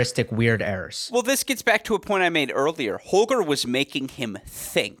 uncharacteristic, weird errors. Well, this gets back to a point I made earlier. Holger was making him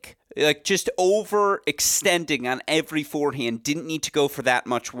think. Like, just overextending on every forehand, didn't need to go for that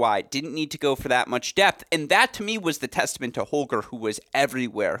much wide, didn't need to go for that much depth. And that, to me, was the testament to Holger, who was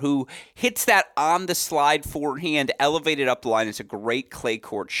everywhere, who hits that on-the-slide forehand, elevated up the line. It's a great clay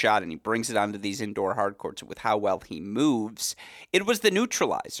court shot, and he brings it onto these indoor hard courts with how well he moves. It was the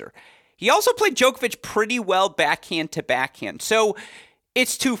neutralizer. He also played Djokovic pretty well backhand to backhand. So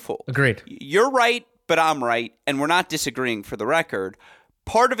it's twofold. Agreed. You're right, but I'm right, and we're not disagreeing for the record.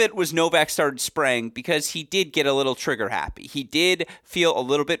 Part of it was Novak started spraying because he did get a little trigger happy. He did feel a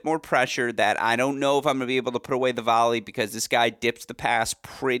little bit more pressure that I don't know if I'm going to be able to put away the volley because this guy dips the pass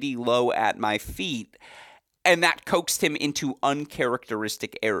pretty low at my feet. And that coaxed him into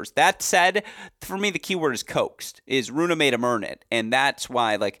uncharacteristic errors. That said, for me, the key word is coaxed, is Rune made him earn it. And that's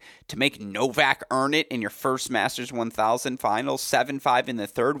why, to make Novak earn it in your first Masters 1000 final, 7-5 in the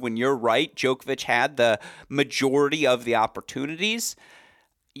third, when you're right, Djokovic had the majority of the opportunities.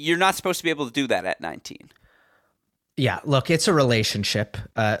 You're not supposed to be able to do that at 19. Yeah, look, it's a relationship.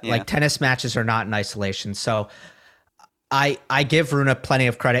 Like tennis matches are not in isolation. So I give Rune plenty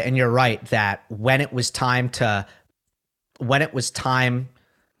of credit, and you're right that when it was time to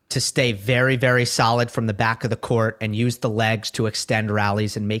stay very, very solid from the back of the court and use the legs to extend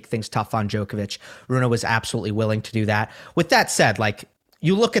rallies and make things tough on Djokovic, Rune was absolutely willing to do that. With that said,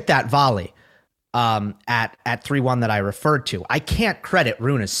 you look at that volley at 3-1 that I referred to. I can't credit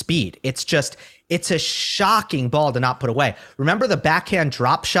Rune's speed. It's a shocking ball to not put away. Remember the backhand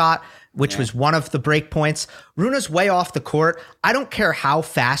drop shot, which was one of the break points? Rune's way off the court. I don't care how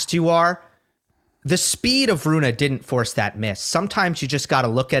fast you are. the speed of Rune didn't force that miss. Sometimes you just got to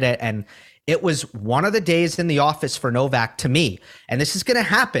look at it, and it was one of the days in the office for Novak to me. And this is going to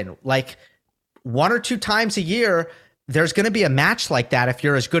happen like 1 or 2 times a year. There's going to be a match like that if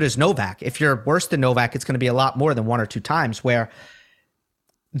you're as good as Novak. If you're worse than Novak, it's going to be a lot more than 1 or 2 times where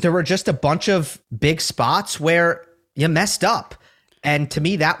there were just a bunch of big spots where you messed up. And to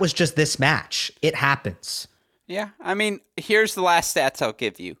me, that was just this match. It happens. Yeah, I mean, here's the last stats I'll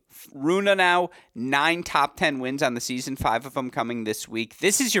give you. Rune now 9 top 10 wins on the season, 5 of them coming this week.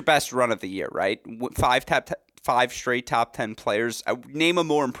 This is your best run of the year, right? 5 straight top 10 players. Name a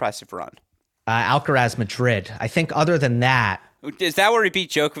more impressive run. Alcaraz Madrid. I think other than that. Is that where he beat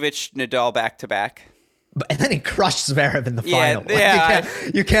Djokovic, Nadal back to back? And then he crushed Zverev in the final. Yeah,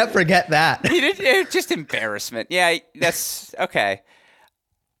 you can't forget that. Just embarrassment. Yeah, that's okay.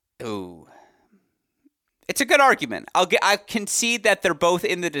 Ooh. It's a good argument. I concede that they're both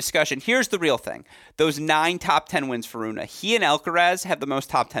in the discussion. Here's the real thing. Those 9 top 10 wins for Rune. He and Alcaraz have the most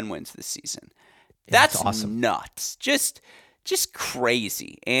top 10 wins this season. That's awesome. Nuts. Just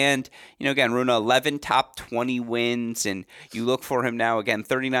crazy. And, again, Rune, 11 top 20 wins. And you look for him now, again,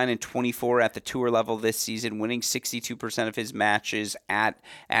 39 and 24 at the tour level this season, winning 62% of his matches as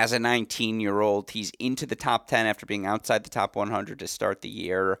a 19-year-old. He's into the top 10 after being outside the top 100 to start the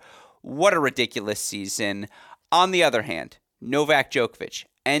year. What a ridiculous season. On the other hand, Novak Djokovic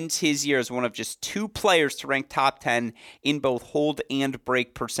ends his year as one of just 2 players to rank top 10 in both hold and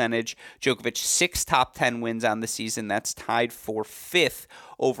break percentage. Djokovic 6 top 10 wins on the season. That's tied for 5th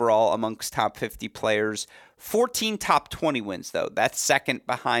overall amongst top 50 players. 14 top 20 wins, though. That's second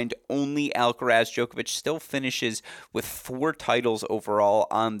behind only Alcaraz. Djokovic still finishes with 4 titles overall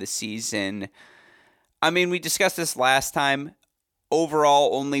on the season. I mean, we discussed this last time.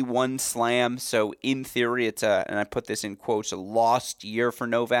 Overall, only 1 slam, so in theory, it's and I put this in quotes, a lost year for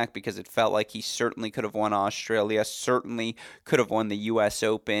Novak because it felt like he certainly could have won Australia, certainly could have won the U.S.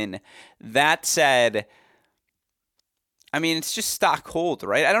 Open. That said, I mean, it's just stock hold,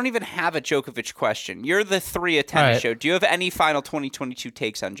 right? I don't even have a Djokovic question. You're the 3 at Tennis Show. Do you have any final 2022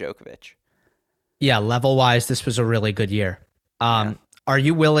 takes on Djokovic? Yeah, level-wise, this was a really good year. Yeah. Are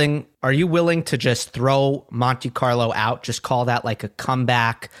you willing to just throw Monte Carlo out? Just call that like a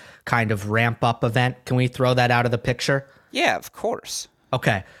comeback kind of ramp up event? Can we throw that out of the picture? Yeah, of course.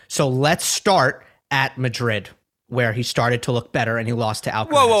 Okay. So let's start at Madrid, where he started to look better and he lost to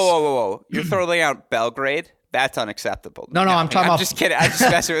Alcaraz. Whoa. You're throwing out Belgrade? That's unacceptable. No, I'm talking about... I'm just kidding. I'm just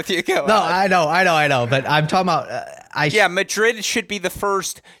messing with you. Go No, on. I know. But I'm talking about... Yeah, Madrid should be the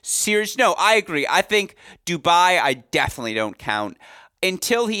first series. No, I agree. I think Dubai, I definitely don't count.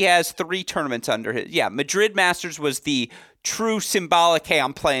 Until he has 3 tournaments under his... Yeah, Madrid Masters was the true symbolic, hey,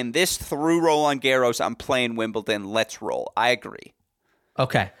 I'm playing this through Roland Garros, I'm playing Wimbledon, let's roll. I agree.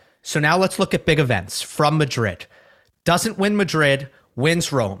 Okay, so now let's look at big events from Madrid. Doesn't win Madrid,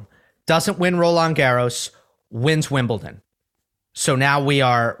 wins Rome. Doesn't win Roland Garros, wins Wimbledon. So now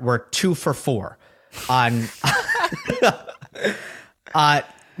we're 2 for 4 on...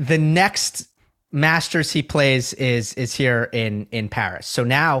 the next... Masters he plays is here in Paris. So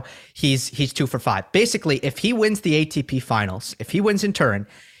now he's 2 for 5. Basically, if he wins the ATP finals, if he wins in Turin,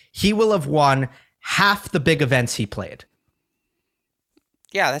 he will have won half the big events he played.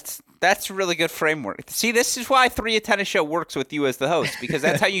 Yeah, that's a really good framework. See, this is why 3 at Tennis Show works with you as the host, because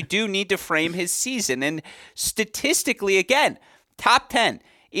that's how you do need to frame his season. And statistically, again, top 10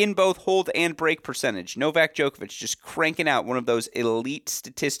 in both hold and break percentage. Novak Djokovic just cranking out one of those elite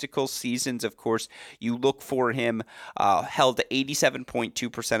statistical seasons. Of course, you look for him held to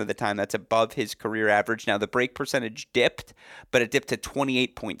 87.2% of the time. That's above his career average. Now, the break percentage dipped, but it dipped to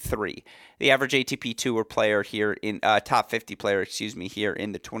 28.3. The average ATP Tour player here in top 50 player, here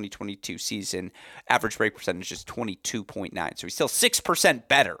in the 2022 season, average break percentage is 22.9. So he's still 6%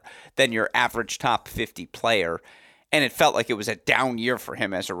 better than your average top 50 player. And it felt like it was a down year for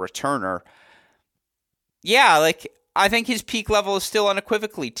him as a returner. Yeah, I think his peak level is still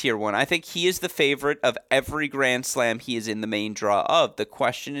unequivocally tier 1. I think he is the favorite of every Grand Slam he is in the main draw of. The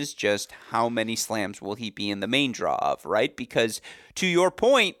question is just how many slams will he be in the main draw of, right? Because to your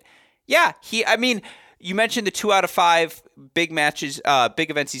point, yeah, you mentioned the 2 out of 5 big matches, big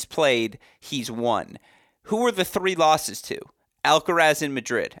events he's played, he's won. Who are the 3 losses to? Alcaraz in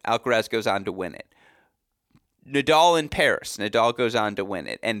Madrid. Alcaraz goes on to win it. Nadal in Paris. Nadal goes on to win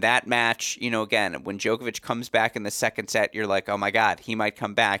it. And that match, again, when Djokovic comes back in the second set, you're like, oh my God, he might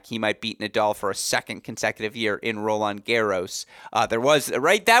come back. He might beat Nadal for a second consecutive year in Roland Garros.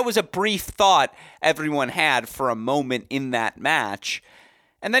 That was a brief thought everyone had for a moment in that match.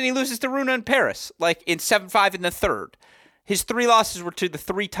 And then he loses to Rune in Paris, in 7-5 in the third. His 3 losses were to the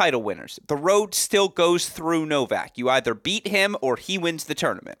 3 title winners. The road still goes through Novak. You either beat him or he wins the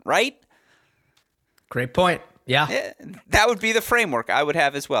tournament, right? Great point. Yeah. That would be the framework I would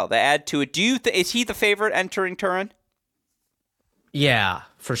have as well. To add to it, is he the favorite entering Turin? Yeah,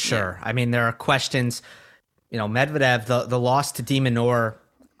 for sure. Yeah. I mean, there are questions. Medvedev, the loss to de Minaur,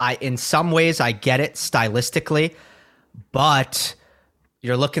 in some ways I get it stylistically, but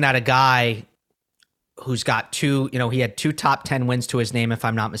you're looking at a guy who's got he had 2 top 10 wins to his name, if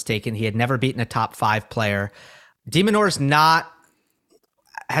I'm not mistaken. He had never beaten a top 5 player. De Minaur's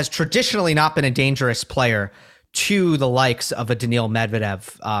has traditionally not been a dangerous player to the likes of a Daniil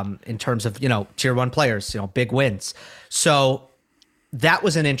Medvedev in terms of, tier 1 players, big wins. So that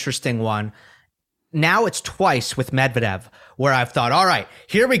was an interesting one. Now it's twice with Medvedev where I've thought, all right,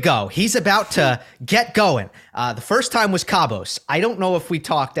 here we go. He's about to get going. The first time was Cabos. I don't know if we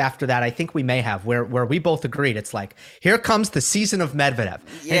talked after that. I think we may have, where we both agreed. It's like, here comes the season of Medvedev.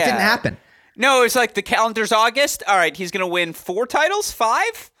 Yeah. It didn't happen. No, it's like the calendar's August. All right, he's going to win 4 titles,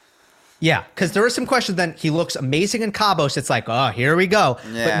 5? Yeah, because there were some questions. Then he looks amazing in Cabos. It's like, oh, here we go.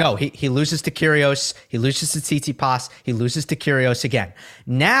 Yeah. But no, he loses to Kyrgios. He loses to Tsitsipas. He loses to Kyrgios again.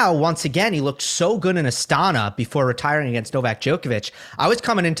 Now, once again, he looked so good in Astana before retiring against Novak Djokovic. I was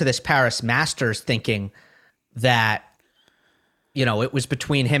coming into this Paris Masters thinking that, it was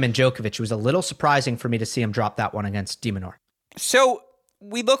between him and Djokovic. It was a little surprising for me to see him drop that one against de Minaur. So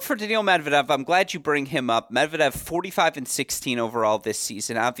we look for Daniil Medvedev. I'm glad you bring him up. Medvedev 45-16 overall this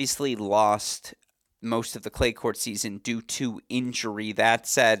season. Obviously lost most of the clay court season due to injury. That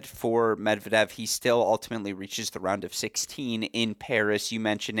said, for Medvedev, he still ultimately reaches the round of 16 in Paris. You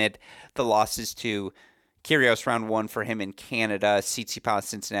mentioned it. The losses to Kyrgios round 1 for him in Canada, Tsitsipas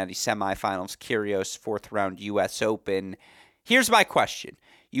Cincinnati semifinals, Kyrgios 4th round U.S. Open. Here's my question.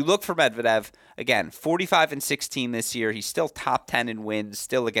 You look for Medvedev, again, 45-16 this year. He's still top 10 in wins.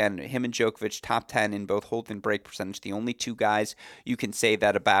 Still, again, him and Djokovic, top 10 in both hold and break percentage. The only 2 guys you can say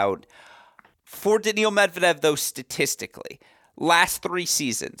that about. For Daniil Medvedev, though, statistically, last 3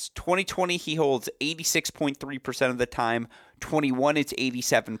 seasons, 2020, he holds 86.3% of the time. 21, it's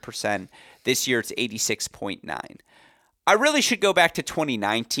 87%. This year, it's 86.9%. I really should go back to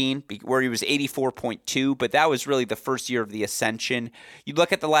 2019 where he was 84.2, but that was really the first year of the ascension. You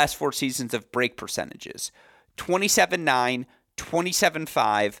look at the last 4 seasons of break percentages, 27.9,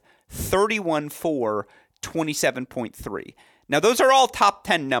 27.5, 31.4, 27.3. Now, those are all top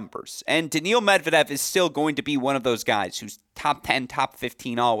 10 numbers, and Daniil Medvedev is still going to be one of those guys who's top 10, top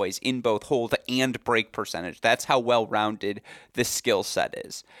 15 always in both hold and break percentage. That's how well-rounded the skill set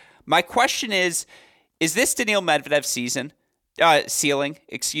is. My question is this Daniil Medvedev ceiling?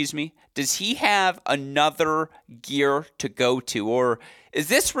 Does he have another gear to go to, or is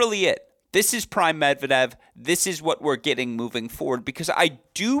this really it? This is prime Medvedev. This is what we're getting moving forward, because I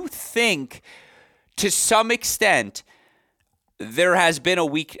do think to some extent there has been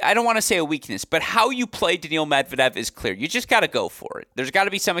I don't want to say a weakness, but how you play Daniil Medvedev is clear. You just got to go for it. There's got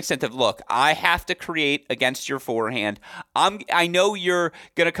to be some extent of, look, I have to create against your forehand. I know you're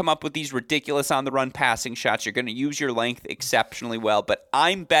going to come up with these ridiculous on-the-run passing shots. You're going to use your length exceptionally well, but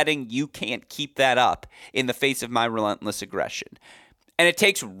I'm betting you can't keep that up in the face of my relentless aggression. And it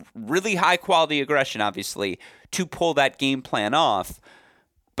takes really high-quality aggression, obviously, to pull that game plan off.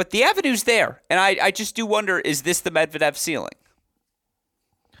 But the avenue's there, and I just do wonder, is this the Medvedev ceiling?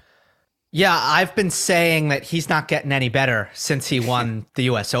 Yeah, I've been saying that he's not getting any better since he won the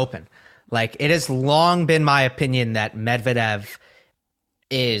U.S. Open. Like, it has long been my opinion that Medvedev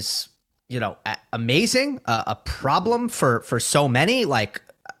is, amazing, a problem for so many, like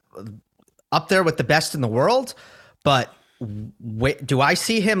up there with the best in the world. But do I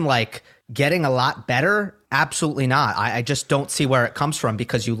see him like getting a lot better? Absolutely not. I just don't see where it comes from,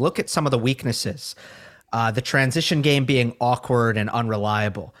 because you look at some of the weaknesses, the transition game being awkward and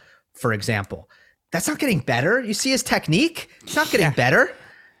unreliable, for example. That's not getting better. You see his technique? It's not getting better.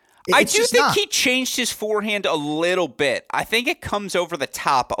 I do think he changed his forehand a little bit. I think it comes over the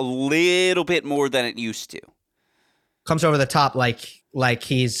top a little bit more than it used to. Comes over the top like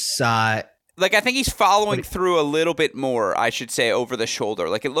he's... I think he's following through a little bit more, I should say, over the shoulder.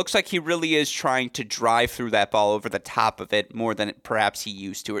 Like, it looks like he really is trying to drive through that ball over the top of it more than perhaps he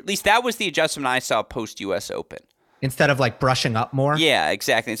used to. Or at least that was the adjustment I saw post-U.S. Open. Instead of like brushing up more? Yeah,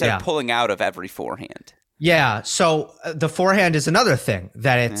 exactly. Instead of pulling out of every forehand. Yeah, so the forehand is another thing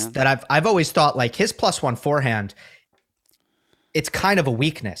that I've always thought, like, his +1 forehand, it's kind of a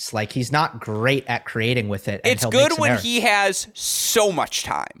weakness. Like, he's not great at creating with it. And it's good when he has so much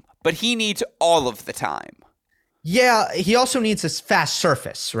time, but he needs all of the time. Yeah, he also needs this fast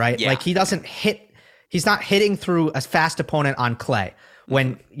surface, right? Yeah. Like, he doesn't hit he's not hitting through a fast opponent on clay.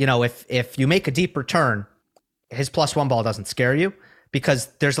 When, if you make a deep return, his +1 ball doesn't scare you because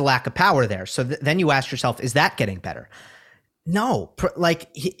there's a lack of power there. So then you ask yourself, is that getting better? No,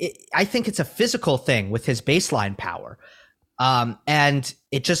 I think it's a physical thing with his baseline power. And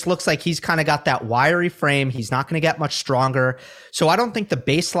it just looks like he's kind of got that wiry frame. He's not going to get much stronger. So I don't think the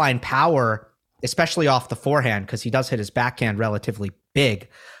baseline power, especially off the forehand, because he does hit his backhand relatively big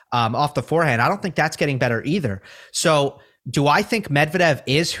off the forehand, I don't think that's getting better either. So do I think Medvedev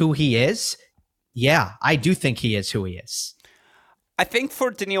is who he is? Yeah, I do think he is who he is. I think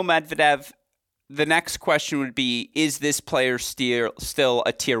for Daniil Medvedev, the next question would be, is this player still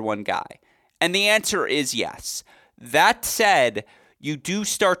a tier 1 guy? And the answer is yes. That said, you do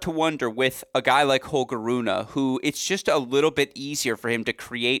start to wonder with a guy like Holger Rune, who it's just a little bit easier for him to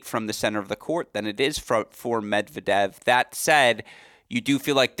create from the center of the court than it is for Medvedev. That said, you do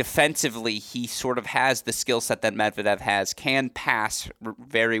feel like defensively he sort of has the skill set that Medvedev has, can pass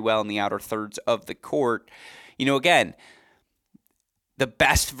very well in the outer thirds of the court. Again, the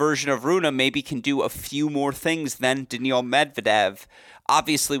best version of Rune maybe can do a few more things than Daniil Medvedev.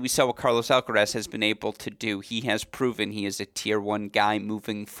 Obviously, we saw what Carlos Alcaraz has been able to do. He has proven he is a tier 1 guy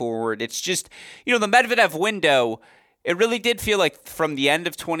moving forward. It's just, the Medvedev window, it really did feel like from the end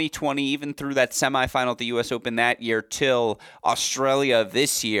of 2020, even through that semifinal at the U.S. Open that year till Australia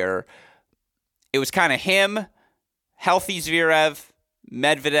this year, it was kind of him, healthy Zverev,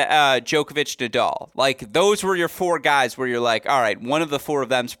 Medvedev, Djokovic, Nadal. Like, those were your 4 guys where you're like, all right, one of the 4 of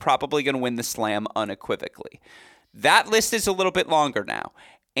them's probably going to win the Slam unequivocally. That list is a little bit longer now.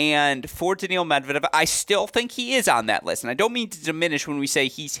 And for Daniil Medvedev, I still think he is on that list. And I don't mean to diminish when we say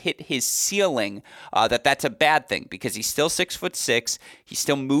he's hit his ceiling, that's a bad thing, because he's still 6'6". He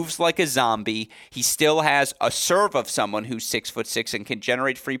still moves like a zombie. He still has a serve of someone who's 6'6" and can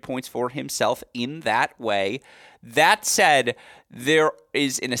generate free points for himself in that way. That said, there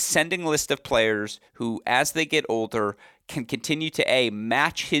is an ascending list of players who, as they get older, can continue to A,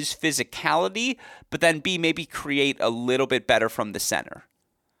 match his physicality, but then B, maybe create a little bit better from the center.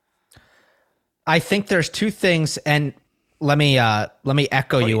 I think there's 2 things, and let me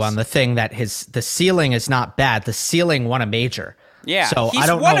echo you on the thing that the ceiling is not bad. The ceiling won a major. Yeah, so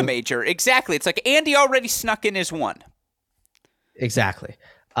he's won a major. Exactly. It's like Andy already snuck in his one. Exactly.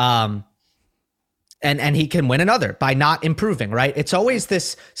 And he can win another by not improving, right? It's always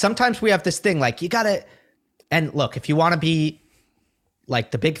this, sometimes we have this thing like you got to, and look, if you want to be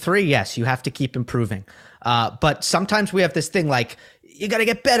like the big 3, yes, you have to keep improving. But sometimes we have this thing like, you got to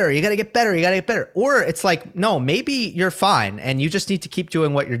get better, you got to get better, you got to get better. Or it's like, no, maybe you're fine and you just need to keep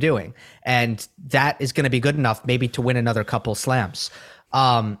doing what you're doing. And that is going to be good enough maybe to win another couple slams.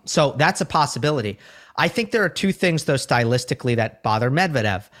 So that's a possibility. I think there are 2 things, though, stylistically that bother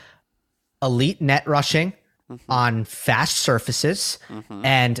Medvedev. Elite net rushing on fast surfaces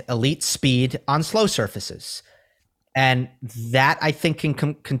and elite speed on slow surfaces. And that, I think, can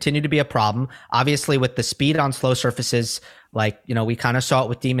continue to be a problem. Obviously, with the speed on slow surfaces, like, we kind of saw it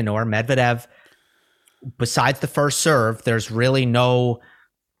with De Minaur. Medvedev, besides the first serve, there's really no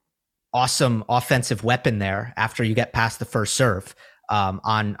awesome offensive weapon there after you get past the first serve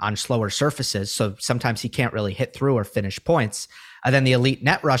on slower surfaces. So sometimes he can't really hit through or finish points. And then the elite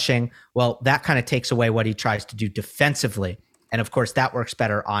net rushing, well, that kind of takes away what he tries to do defensively. And of course, that works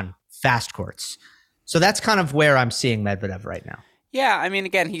better on fast courts. So that's kind of where I'm seeing Medvedev right now. Yeah, I mean,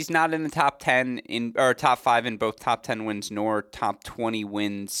 again, he's not in the top 10 or top 5 in both top 10 wins nor top 20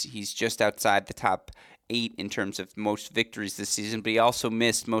 wins. He's just outside the top 8 in terms of most victories this season, but he also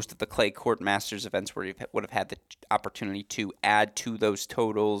missed most of the clay court Masters events where he would have had the opportunity to add to those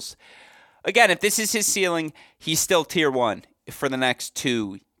totals. Again, if this is his ceiling, he's still tier 1 for the next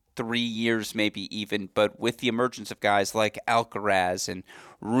 2-3 years, maybe even. But with the emergence of guys like Alcaraz and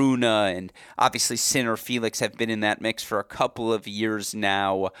Rune and obviously Sinner, Felix have been in that mix for a couple of years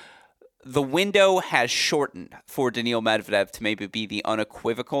now. The window has shortened for Daniil Medvedev to maybe be the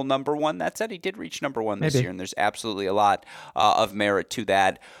unequivocal number 1. That said, he did reach number 1 this year, and there's absolutely a lot of merit to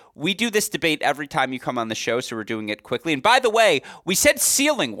that. We do this debate every time you come on the show, so we're doing it quickly. And by the way, we said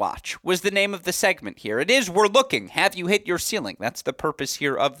Ceiling Watch was the name of the segment here. It is We're Looking. Have you hit your ceiling? That's the purpose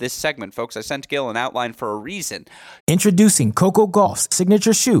here of this segment, folks. I sent Gill an outline for a reason. Introducing Coco Gauff's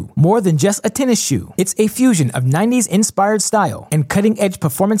signature shoe. More than just a tennis shoe. It's a fusion of 90s-inspired style and cutting-edge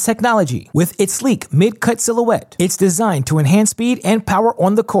performance technology. With its sleek mid-cut silhouette, it's designed to enhance speed and power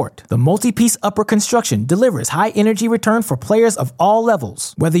on the court. The multi-piece upper construction delivers high-energy return for players of all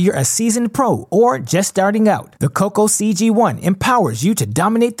levels. Whether you're a seasoned pro or just starting out, the Coco CG1 empowers you to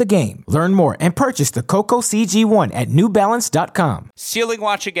dominate the game. Learn more and purchase the Coco CG1 at newbalance.com. Ceiling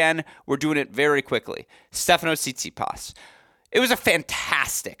watch again. We're doing it very quickly. Stefanos Tsitsipas. It was a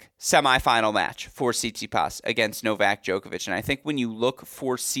fantastic semifinal match for Tsitsipas against Novak Djokovic. And I think when you look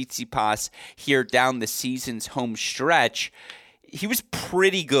for Tsitsipas here down the season's home stretch, he was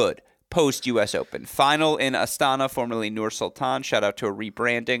pretty good post-U.S. Open. Final in Astana, formerly Nur Sultan. Shout out to a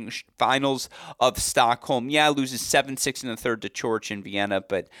rebranding. Finals of Stockholm. Yeah, loses 7-6 in the third to Coric in Vienna,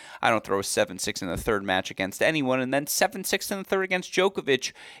 but I don't throw a 7-6 in the third match against anyone. And then 7-6 in the third against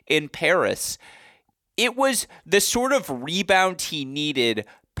Djokovic in Paris. It was the sort of rebound he needed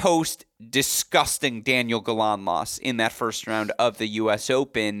post-disgusting Daniel Galan loss in that first round of the U.S.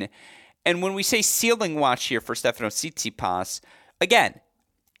 Open. And when we say ceiling watch here for Stefanos Tsitsipas, again,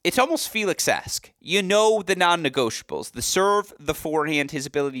 it's almost Felix-esque. You know the non-negotiables. The serve, the forehand, his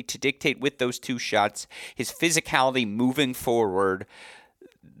ability to dictate with those two shots, his physicality moving forward.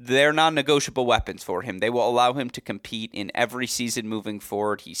 They're non-negotiable weapons for him. They will allow him to compete in every season moving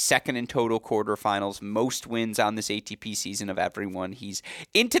forward. He's second in total quarterfinals, most wins on this ATP season of everyone. He's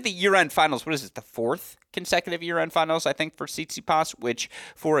into the year-end finals. What is it, the fourth consecutive year-end finals, I think, for Tsitsipas, which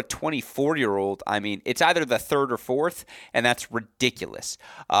for a 24-year-old, I mean, it's either the third or fourth, and that's ridiculous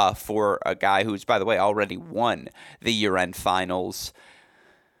for a guy who's, by the way, already won the year-end finals.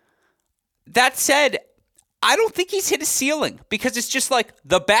 That said, I don't think he's hit a ceiling because it's just like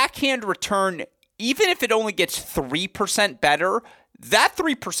the backhand return, even if it only gets 3% better, that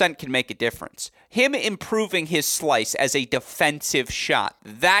 3% can make a difference. Him improving his slice as a defensive shot,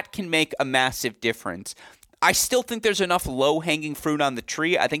 that can make a massive difference. I still think there's enough low-hanging fruit on the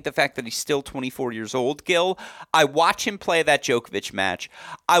tree. I think the fact that he's still 24 years old, Gill, I watch him play that Djokovic match.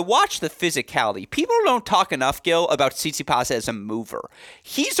 I watch the physicality. People don't talk enough, Gill, about Tsitsipas as a mover.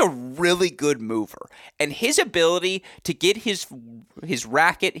 He's a really good mover. And his ability to get his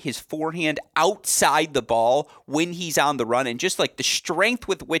racket, his forehand outside the ball when he's on the run, and just like the strength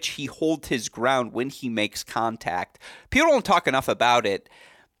with which he holds his ground when he makes contact, people don't talk enough about it.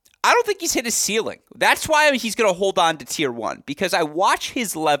 I don't think he's hit his ceiling. That's why he's going to hold on to tier one, because I watch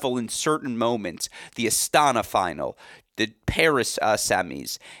his level in certain moments, the Astana final, the Paris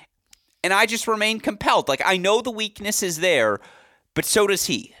semis, and I just remain compelled. Like, I know the weakness is there, but so does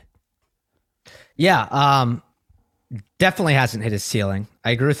he. Yeah, definitely hasn't hit his ceiling.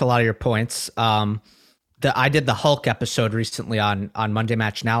 I agree with a lot of your points. I did the Hulk episode recently on Monday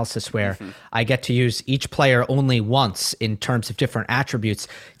Match Analysis where I get to use each player only once in terms of different attributes.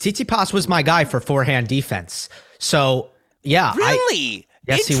 Tsitsipas was my guy for forehand defense. So, yeah. Really?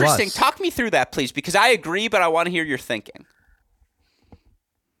 Yes, interesting. He was. Talk me through that, please, because I agree, but I want to hear your thinking.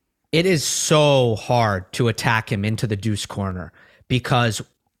 It is so hard to attack him into the deuce corner because,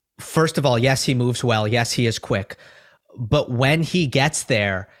 first of all, yes, he moves well. Yes, he is quick. But when he gets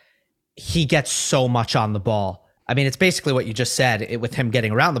there, he gets so much on the ball. I mean, it's basically what you just said with him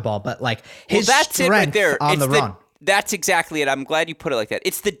getting around the ball, but like his that's strength it right there. On the run. That's exactly it. I'm glad you put it like that.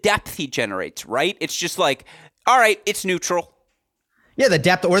 It's the depth he generates, right? It's just like, all right, it's neutral. Yeah, the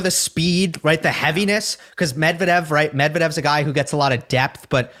depth or the speed, right? The heaviness, because Medvedev, right? Medvedev's a guy who gets a lot of depth,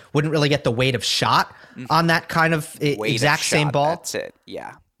 but wouldn't really get the weight of shot on that kind of exact same ball. That's it.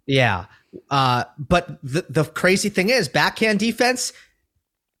 Yeah. Yeah. But the crazy thing is, backhand defense,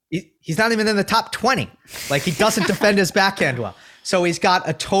 he's not even in the top 20. Like, he doesn't defend his backhand well. So he's got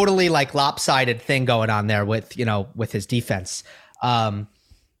a totally like lopsided thing going on there with his defense.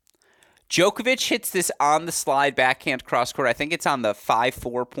 Djokovic hits this on the slide backhand cross court. I think it's on the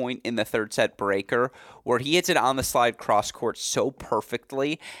 5-4 point in the third set breaker where he hits it on the slide cross court so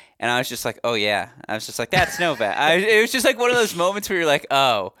perfectly. And I was just like, oh yeah. I was just like, that's Novak. It was just like one of those moments where you're like,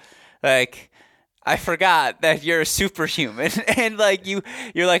 oh, like, I forgot that you're a superhuman, and like you're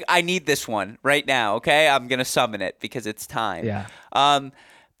like, I need this one right now. Okay, I'm gonna summon it because it's time. Yeah.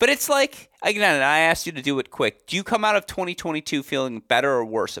 But it's like, again, I asked you to do it quick. Do you come out of 2022 feeling better or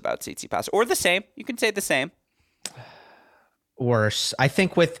worse about Tsitsipas, or the same? You can say the same. Worse. I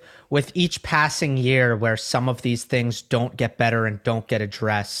think with each passing year where some of these things don't get better and don't get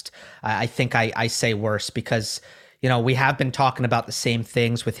addressed, I think I say worse because, you know, we have been talking about the same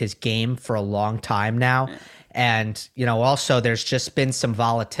things with his game for a long time now. And, you know, also there's just been some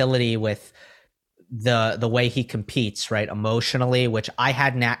volatility with the way he competes, right? Emotionally, which I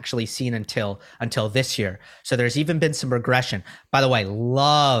hadn't actually seen until this year. So there's even been some regression. By the way,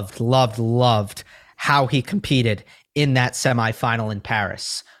 loved how he competed in that semifinal in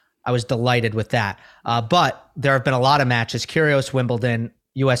Paris. I was delighted with that. But there have been a lot of matches, Kyrgios, Wimbledon,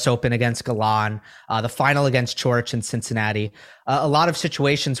 U.S. Open against Galan, the final against Chorich in Cincinnati. A lot of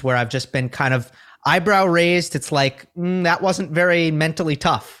situations where I've just been kind of eyebrow raised. It's like, that wasn't very mentally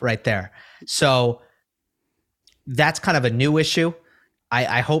tough right there. So that's kind of a new issue.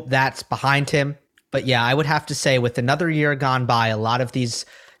 I hope that's behind him. But yeah, I would have to say with another year gone by, a lot of these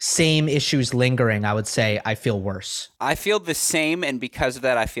same issues lingering, I would say I feel worse. I feel the same, and because of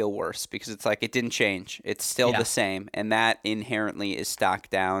that, I feel worse because it's like it didn't change. It's still the same, and that inherently is stock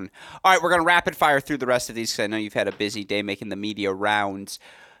down. All right, we're going to rapid fire through the rest of these because I know you've had a busy day making the media rounds.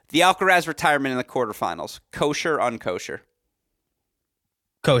 The Alcaraz retirement in the quarterfinals, kosher, unkosher?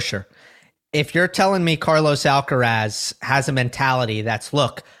 Kosher. If you're telling me Carlos Alcaraz has a mentality that's,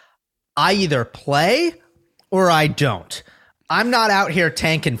 look, I either play or I don't. I'm not out here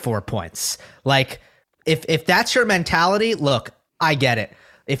tanking 4 points. Like, if that's your mentality, look, I get it.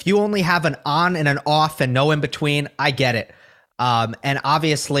 If you only have an on and an off and no in between, I get it. And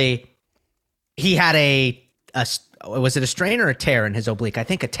obviously, he had was it a strain or a tear in his oblique? I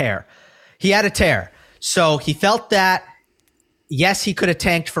think a tear. He had a tear. So he felt that, yes, he could have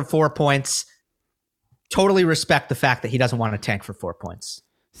tanked for 4 points. Totally respect the fact that he doesn't want to tank for 4 points.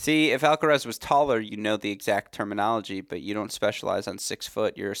 See, if Alcaraz was taller, you know the exact terminology, but you don't specialize on 6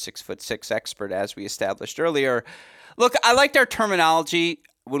 foot. You're a 6'6" expert, as we established earlier. Look, I liked our terminology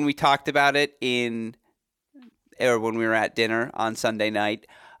when we talked about it when we were at dinner on Sunday night.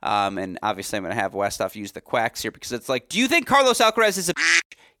 And obviously, I'm going to have Westhoff use the quacks here because it's like, do you think Carlos Alcaraz is a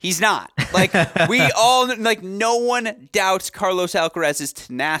He's not. Like, no one doubts Carlos Alcaraz's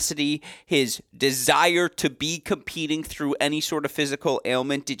tenacity, his desire to be competing through any sort of physical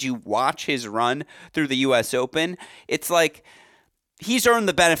ailment. Did you watch his run through the U.S. Open? It's like he's earned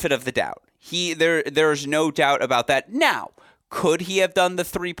the benefit of the doubt. There's no doubt about that. Now, could he have done the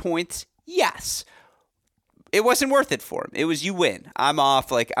 3 points? Yes. It wasn't worth it for him. It was, you win. I'm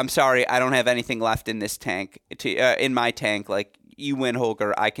off. Like, I'm sorry. I don't have anything left in this tank, in my tank. Like, you win,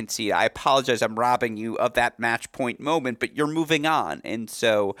 Holger. I concede. I apologize. I'm robbing you of that match point moment, but you're moving on. And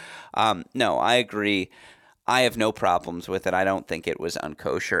so, no, I agree. I have no problems with it. I don't think it was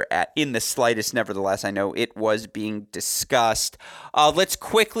unkosher in the slightest. Nevertheless, I know it was being discussed. Let's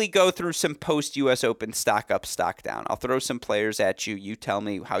quickly go through some post-U.S. Open stock up, stock down. I'll throw some players at you. You tell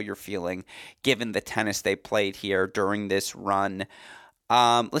me how you're feeling given the tennis they played here during this run.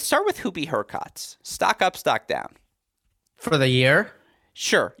 Let's start with Hubie Hurkacz. Stock up, stock down. For the year?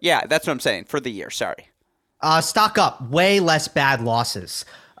 Sure. Yeah, that's what I'm saying. For the year. Sorry. Stock up. Way less bad losses.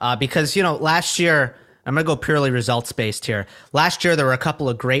 Because, last year, I'm going to go purely results-based here. Last year, there were a couple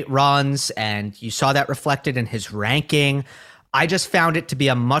of great runs, and you saw that reflected in his ranking. I just found it to be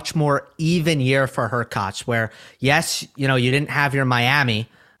a much more even year for Hurkacz, where, yes, you didn't have your Miami,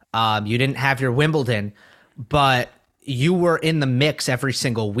 you didn't have your Wimbledon, but you were in the mix every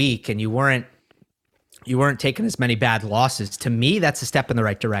single week, and you weren't taking as many bad losses. To me, that's a step in the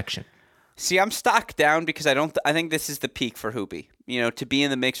right direction. See, I'm stock down because I think this is the peak for Hubie. To be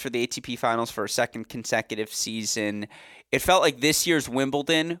in the mix for the ATP Finals for a second consecutive season. It felt like this year's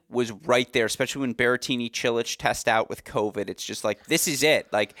Wimbledon was right there, especially when Berrettini, Cilic test out with COVID. It's just like, this is it.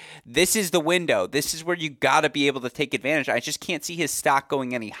 Like, this is the window. This is where you got to be able to take advantage. I just can't see his stock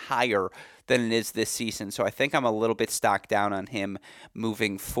going any higher than it is this season. So I think I'm a little bit stock down on him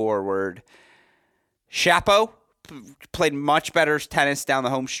moving forward. Shapo played much better tennis down the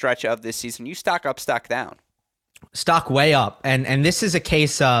home stretch of this season. You stock up, stock down. Stock way up. And this is a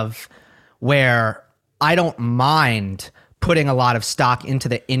case of where I don't mind putting a lot of stock into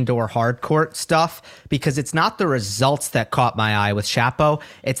the indoor hard court stuff because it's not the results that caught my eye with Shapo.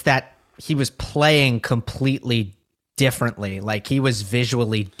 It's that he was playing completely differently. Like, he was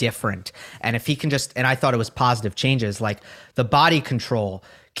visually different. And if he can and I thought it was positive changes, like the body control,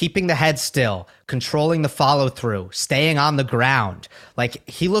 keeping the head still, controlling the follow through, staying on the ground. Like,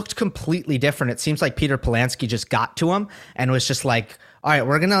 he looked completely different. It seems like Peter Polansky just got to him and was just like, all right,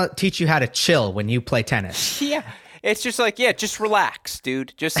 we're going to teach you how to chill when you play tennis. Yeah. It's just like, just relax,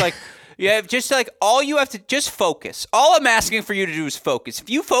 dude. Just like, all you have to just focus. All I'm asking for you to do is focus. If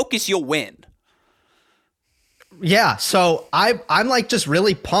you focus, you'll win. Yeah, so I'm like just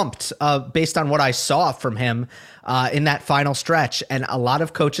really pumped based on what I saw from him in that final stretch. And a lot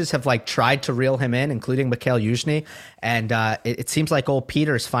of coaches have like tried to reel him in, including Mikhail Yuzhny. And it seems like old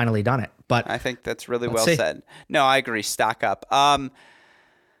Peter's finally done it. But I think that's really well said. No, I agree. Stock up. I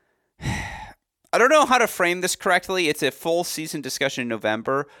don't know how to frame this correctly. It's a full season discussion in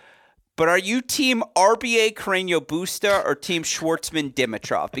November. But are you team RBA Carreño Busta or team Schwartzman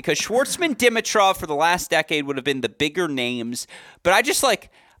Dimitrov? Because Schwartzman Dimitrov for the last decade would have been the bigger names. But all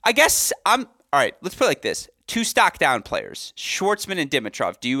right, let's put it like this. two stock down players, Schwartzman and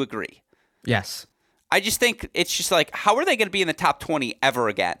Dimitrov. Do you agree? Yes. I just think it's just like, how are they going to be in the top 20 ever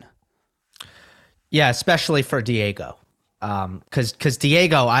again? Yeah, especially for Diego. Because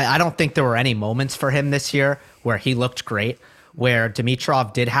Diego, I don't think there were any moments for him this year where he looked great, where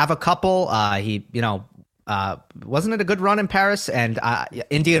Dimitrov did have a couple. Wasn't it a good run in Paris? And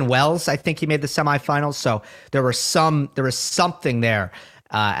Indian Wells, I think he made the semifinals. So there was something there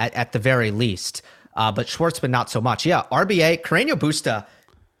at the very least. But Schwartzman, not so much. Yeah, RBA, Carreño Busta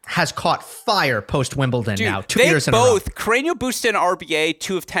has caught fire post-Wimbledon now, 2 years in a row. Both, Carreño Busta and RBA,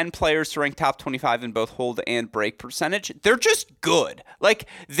 2 of 10 players to rank top 25 in both hold and break percentage. They're just good. Like,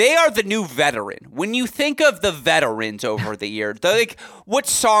 they are the new veteran. When you think of the veterans over the year, like what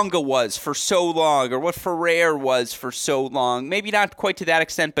Tsonga was for so long, or what Ferrer was for so long, maybe not quite to that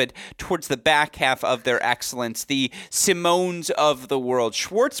extent, but towards the back half of their excellence, the Simones of the world,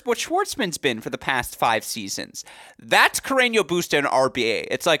 what Schwartzman's been for the past 5 seasons. That's Carreño Busta and RBA.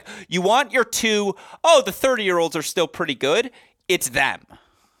 It's like, you want your two, the 30-year-olds are still pretty good. It's them.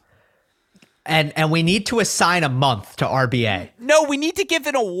 And we need to assign a month to RBA. No, we need to give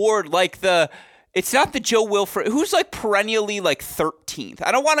an award like it's not the Joe Wilfred, who's like perennially like 13th.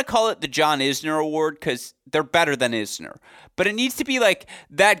 I don't want to call it the John Isner Award because they're better than Isner. But it needs to be like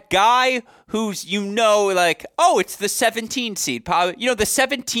that guy who's, it's the 17th seed. The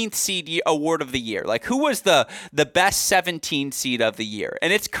 17th seed award of the year. Like, who was the best 17th seed of the year?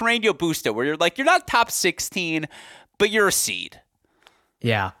 And it's Carreño Busta, where you're like, you're not top 16, but you're a seed.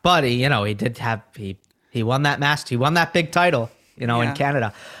 Yeah, but he did have, he won that master. He won that big title, in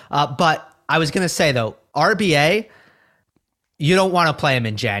Canada. But I was going to say, though, RBA, you don't want to play him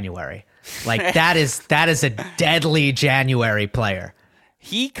in January. Like, that is a deadly January player.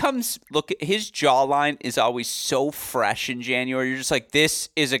 His jawline is always so fresh in January. You're just like, this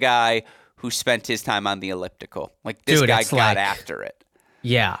is a guy who spent his time on the elliptical. Like, this guy got after it.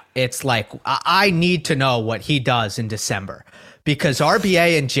 Yeah, it's like, I need to know what he does in December, because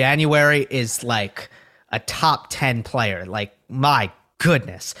RBA in January is like a top 10 player. Like, my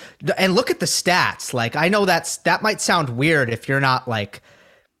goodness. And look at the stats. Like, I know that might sound weird if you're not like,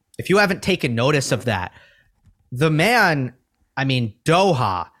 if you haven't taken notice of that. The man,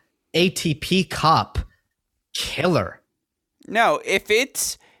 Doha, ATP Cup, killer. No, if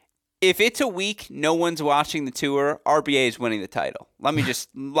it's a week no one's watching the tour, RBA is winning the title. Let me just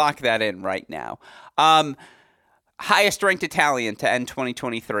lock that in right now. Highest ranked Italian to end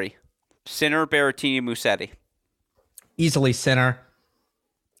 2023. Sinner, Berrettini, Musetti. Easily Sinner.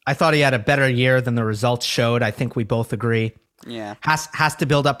 I thought he had a better year than the results showed. I think we both agree. Yeah. Has to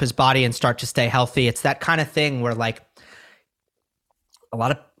build up his body and start to stay healthy. It's that kind of thing where, like, a lot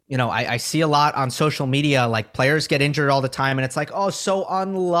of, I see a lot on social media, like, players get injured all the time, and it's like, oh, so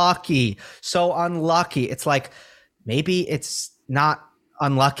unlucky. It's like, maybe it's not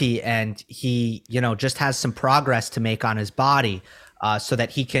unlucky, and he, just has some progress to make on his body so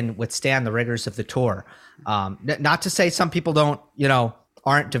that he can withstand the rigors of the tour. Not to say some people don't,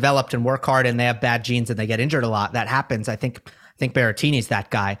 aren't developed and work hard and they have bad genes and they get injured a lot. That happens. I think Berrettini's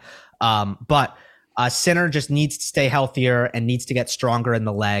that guy. But Sinner just needs to stay healthier and needs to get stronger in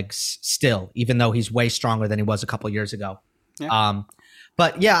the legs still, even though he's way stronger than he was a couple years ago. Yeah.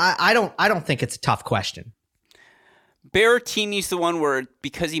 But yeah, I don't think it's a tough question. Berrettini's the one where,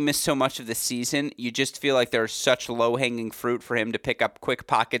 because he missed so much of the season, you just feel like there's such low-hanging fruit for him to pick up quick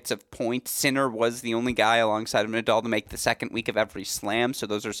pockets of points. Sinner was the only guy alongside of Nadal to make the second week of every slam, so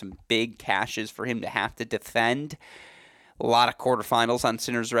those are some big cashes for him to have to defend. A lot of quarterfinals on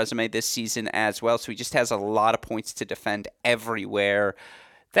Sinner's resume this season as well, so he just has a lot of points to defend everywhere.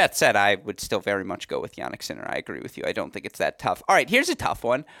 That said, I would still very much go with Jannik Sinner. I agree with you. I don't think it's that tough. All right, here's a tough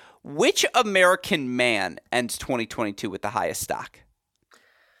one. Which American man ends 2022 with the highest stock?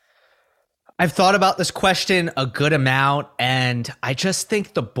 I've thought about this question a good amount, and I just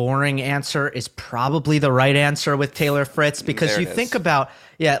think the boring answer is probably the right answer with Taylor Fritz, because you think about,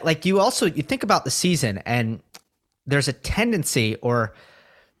 you think about the season, and there's a tendency, or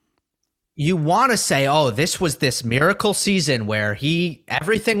you want to say, oh, this was this miracle season where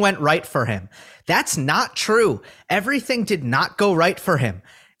everything went right for him. That's not true. Everything did not go right for him.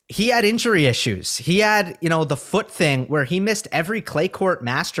 He had injury issues. He had, the foot thing where he missed every clay court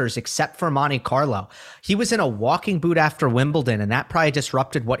Masters except for Monte Carlo. He was in a walking boot after Wimbledon, and that probably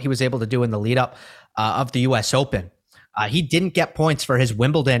disrupted what he was able to do in the lead up of the U.S. Open. He didn't get points for his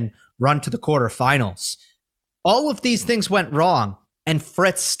Wimbledon run to the quarterfinals. All of these things went wrong, and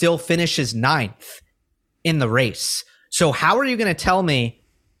Fritz still finishes 9th in the race. So how are you going to tell me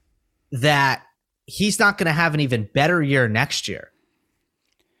that he's not going to have an even better year next year?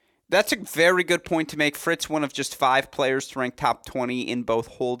 That's a very good point to make. Fritz, one of just 5 players to rank top 20 in both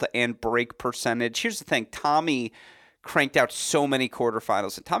hold and break percentage. Here's the thing. Tommy cranked out so many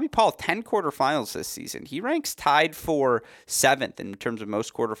quarterfinals. And Tommy Paul, 10 quarterfinals this season. He ranks tied for 7th in terms of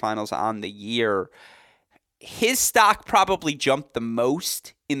most quarterfinals on the year. His stock probably jumped the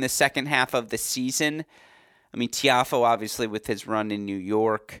most in the second half of the season. I mean, Tiafoe, obviously, with his run in New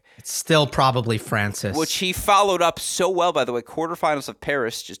York. It's still probably Francis. Which he followed up so well, by the way. Quarterfinals of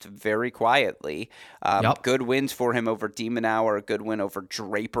Paris, just very quietly. Good wins for him over de Minaur, a good win over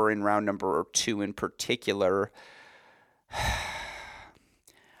Draper in round number 2 in particular.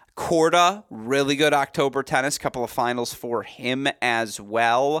 Korda, really good October tennis. Couple of finals for him as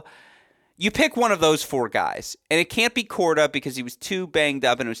well. You pick one of those 4 guys, and it can't be Korda because he was too banged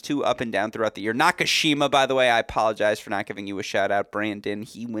up and it was too up and down throughout the year. Nakashima, by the way, I apologize for not giving you a shout-out. Brandon,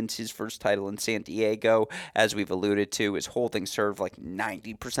 he wins his first title in San Diego, as we've alluded to, is holding serve like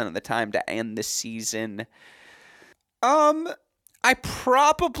 90% of the time to end the season. I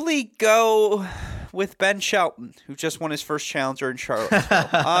probably go with Ben Shelton, who just won his first challenger in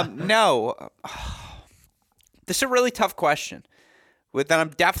Charlottesville. No. This is a really tough question. That I'm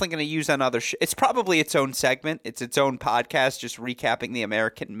definitely going to use on other it's probably its own segment. It's its own podcast, just recapping the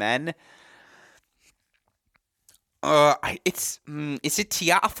American men. Is it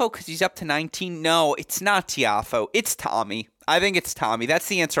Tiafoe because he's up to 19? No, it's not Tiafoe. It's Tommy. I think it's Tommy. That's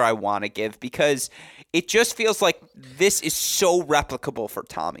the answer I want to give because it just feels like this is so replicable for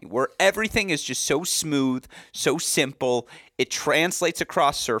Tommy, where everything is just so smooth, so simple. It translates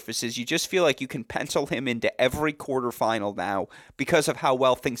across surfaces. You just feel like you can pencil him into every quarterfinal now because of how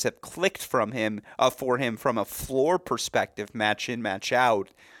well things have clicked from him for him from a floor perspective, match in, match out.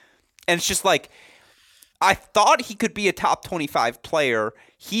 And it's just like, I thought he could be a top 25 player.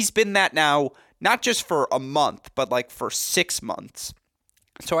 He's been that now, not just for a month, but like for 6 months.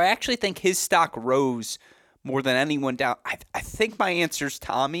 So I actually think his stock rose more than anyone down. I think my answer's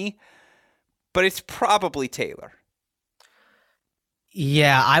Tommy, but it's probably Taylor.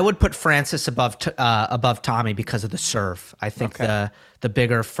 Yeah, I would put Francis above Tommy because of the serve. I think the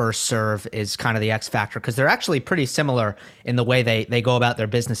bigger first serve is kind of the X factor because they're actually pretty similar in the way they go about their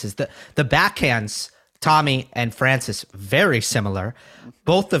businesses. The backhands, Tommy and Francis, very similar.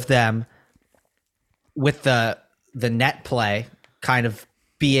 Both of them with the net play kind of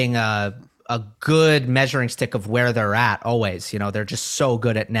being a good measuring stick of where they're at always. You know, they're just so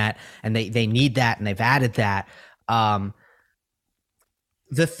good at net and they need that and they've added that.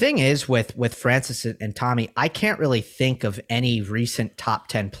 The thing is with Francis and Tommy, I can't really think of any recent top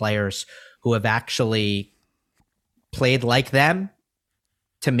 10 players who have actually played like them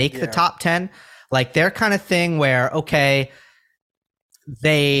to make the top 10. Like their kind of thing where, okay,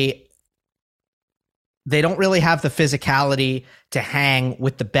 they don't really have the physicality to hang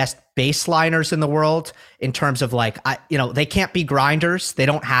with the best baseliners in the world in terms of like, they can't be grinders. They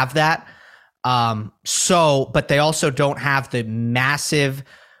don't have that. But they also don't have the massive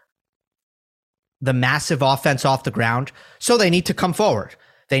offense off the ground. So they need to come forward.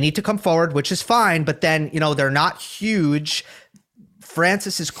 Which is fine. But then, they're not huge.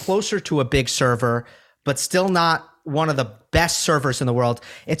 Francis is closer to a big server, but still not one of the best servers in the world.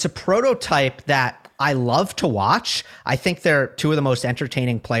 It's a prototype that I love to watch. I think they're 2 of the most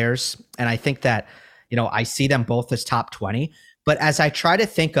entertaining players. And I think that, I see them both as top 20. But as I try to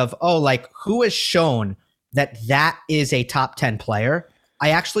think of, who has shown that is a top 10 player, I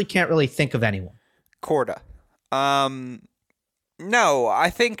actually can't really think of anyone. Korda. No,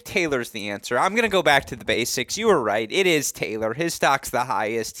 I think Taylor's the answer. I'm going to go back to the basics. You were right. It is Taylor. His stock's the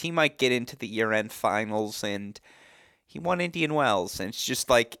highest. He might get into the year-end finals, and he won Indian Wells. And it's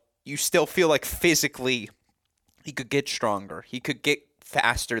just like you still feel like physically he could get stronger. He could get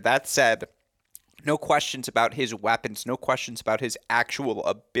faster. That said, no questions about his weapons, no questions about his actual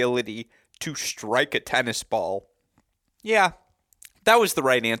ability to strike a tennis ball. Yeah, that was the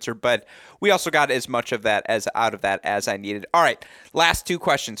right answer, but we also got as much of that as out of that as I needed. All right, last 2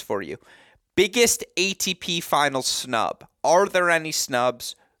 questions for you. Biggest ATP final snub. Are there any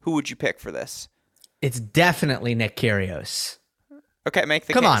snubs? Who would you pick for this? It's definitely Nick Kyrgios. Okay, make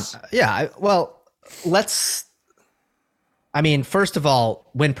the case. Come on. Yeah, well, first of all,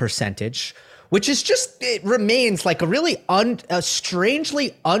 win percentage, which is it remains like a really a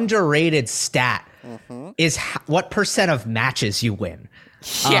strangely underrated stat. Is what percent of matches you win.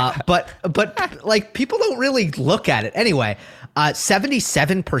 Yeah. But like people don't really look at it anyway.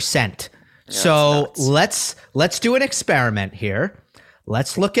 77%. Yeah, so let's do an experiment here.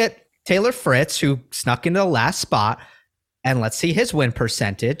 Let's look at Taylor Fritz, who snuck into the last spot, and let's see his win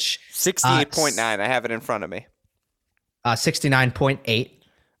percentage. 68.9. I have it in front of me. 69.8.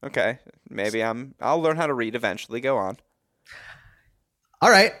 Okay. Maybe I'll learn how to read eventually. Go on. All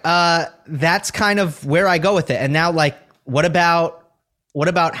right. That's kind of where I go with it. And now, like, what about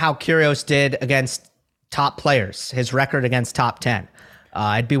how Kyrgios did against top players? His record against top 10.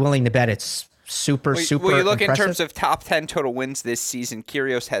 I'd be willing to bet it's super Well, you look impressive. in terms of top 10 total wins this season.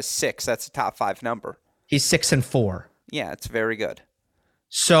 Kyrgios has 6. That's a top 5 number. He's 6-4. Yeah, it's very good.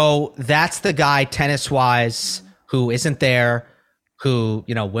 So that's the guy tennis-wise who isn't there, who,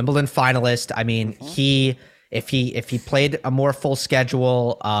 Wimbledon finalist. I mean, if he played a more full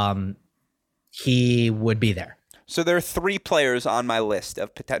schedule, he would be there. So there are 3 players on my list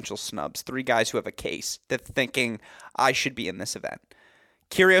of potential snubs, 3 guys who have a case that thinking I should be in this event.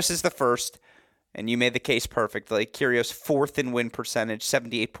 Kyrgios is the first, and you made the case perfectly. Kyrgios 4th in win percentage,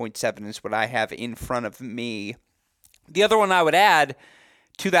 78.7 is what I have in front of me. The other one I would add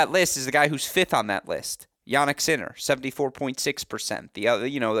to that list is the guy who's 5th on that list, Jannik Sinner, 74.6%. The other,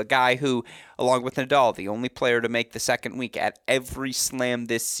 the guy who, along with Nadal, the only player to make the second week at every slam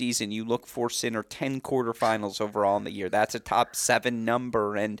this season. You look for Sinner, 10 quarterfinals overall in the year. That's a top 7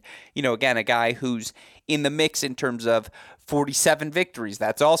 number. And, again, a guy who's in the mix in terms of 47 victories.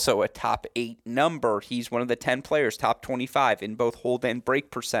 That's also a top 8 number. He's one of the 10 players, top 25 in both hold and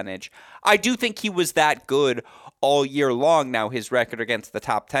break percentage. I do think he was that good all year long. Now his record against the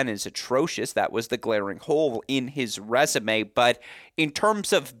top 10 is atrocious. That was the glaring hole in his resume. But in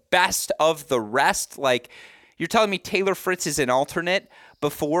terms of best of the rest, like, you're telling me Taylor Fritz is an alternate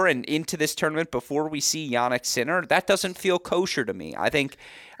before and into this tournament before we see Jannik Sinner? That doesn't feel kosher to me. I think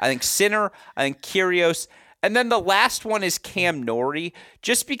Sinner, I think Kyrgios, and then the last one is Cam Norrie.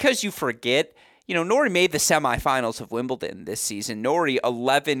 Just because you forget, Norrie made the semifinals of Wimbledon this season. Norrie,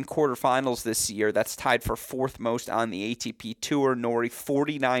 11 quarterfinals this year. That's tied for 4th most on the ATP Tour. Norrie,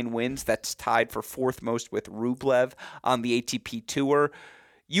 49 wins. That's tied for 4th most with Rublev on the ATP Tour.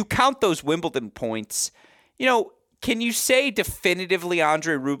 You count those Wimbledon points. Can you say definitively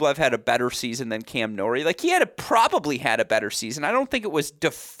Andre Rublev had a better season than Cam Norrie? Like, he probably had a better season. I don't think it was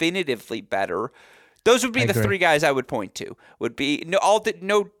definitively better. Those would be the 3 guys I would point to. Would be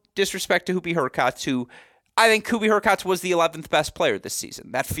no disrespect to Hubie Hurkacz, who I think Hubie Hurkacz was the 11th best player this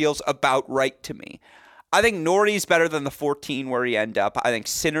season. That feels about right to me. I think Norrie's better than the 14 where he ended up. I think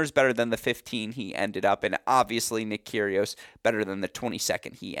Sinner's better than the 15 he ended up. And obviously Nick Kyrgios better than the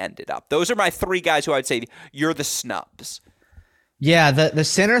 22nd he ended up. Those are my 3 guys who I'd say you're the snubs. Yeah, the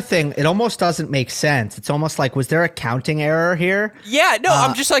Sinner thing, it almost doesn't make sense. It's almost like, was there a counting error here? Yeah, no,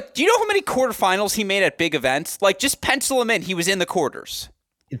 I'm just like, do you know how many quarterfinals he made at big events? Like, just pencil him in. He was in the quarters.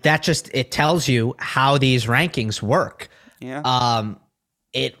 It tells you how these rankings work. Yeah.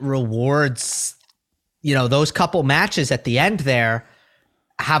 It rewards, those couple matches at the end there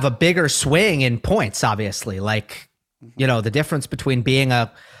have a bigger swing in points, obviously. Like, the difference between being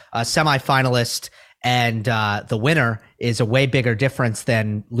a semifinalist and the winner is a way bigger difference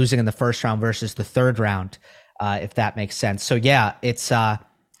than losing in the first round versus the third round, if that makes sense. So, yeah, it's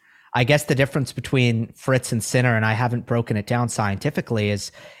I guess the difference between Fritz and Sinner, and I haven't broken it down scientifically,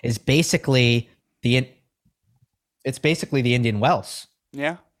 is basically the Indian Wells.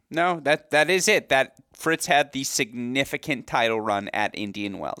 Yeah. No, that is it. That Fritz had the significant title run at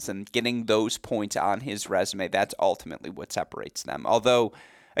Indian Wells, and getting those points on his resume, that's ultimately what separates them. Although,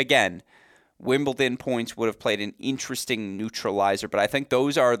 again, Wimbledon points would have played an interesting neutralizer, but I think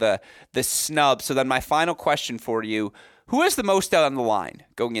those are the snubs. So then my final question for you, who has the most on the line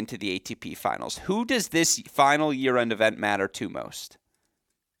going into the ATP finals? Who does this final year-end event matter to most?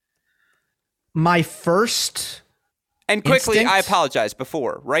 My first And quickly, instinct? I apologize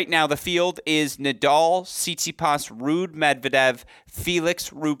before. Right now, the field is Nadal, Tsitsipas, Ruud, Medvedev, Felix,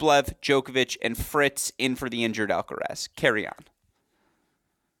 Rublev, Djokovic, and Fritz in for the injured Alcaraz. Carry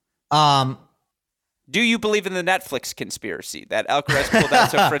on. Do you believe in the Netflix conspiracy that Alcaraz pulled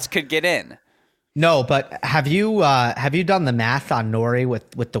out so Fritz could get in? No, but have you done the math on Norrie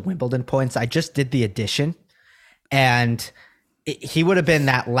with the Wimbledon points? I just did the addition, and he would have been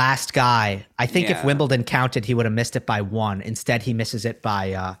that last guy. I think if Wimbledon counted, he would have missed it by 1. Instead, he misses it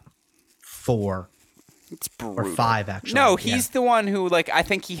by 4. It's brutal. Or 5, actually. No, he's the one who, I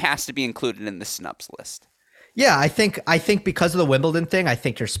think he has to be included in the snubs list. Yeah, I think because of the Wimbledon thing, I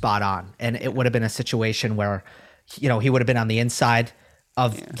think you're spot on. And it would have been a situation where, he would have been on the inside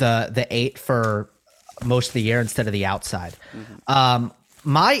of the 8 for most of the year instead of the outside. Mm-hmm.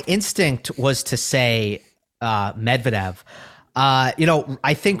 My instinct was to say Medvedev.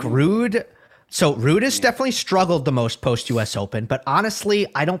 I think Ruud. So Ruud has definitely struggled the most post US Open, but honestly,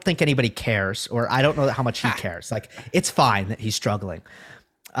 I don't think anybody cares, or I don't know how much he cares. Like, it's fine that he's struggling.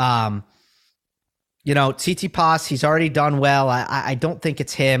 Tsitsipas, he's already done well. I don't think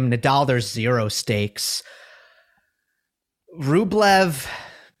it's him. Nadal, there's zero stakes. Rublev,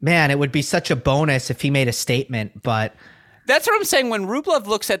 man, it would be such a bonus if he made a statement, but that's what I'm saying. When Rublev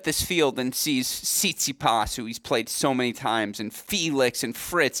looks at this field and sees Tsitsipas, who he's played so many times, and Felix and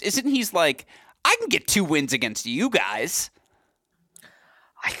Fritz, isn't he's like, I can get 2 wins against you guys?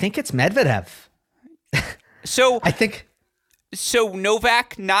 I think it's Medvedev. So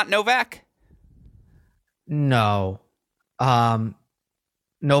Novak, not Novak? No.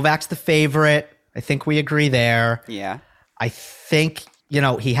 Novak's the favorite. I think we agree there. Yeah. I think,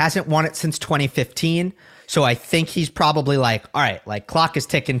 he hasn't won it since 2015. So I think he's probably like, all right, like clock is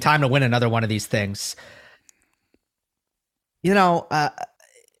ticking, time to win another one of these things.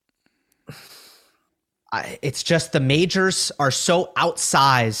 It's just the majors are so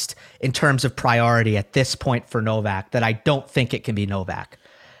outsized in terms of priority at this point for Novak that I don't think it can be Novak,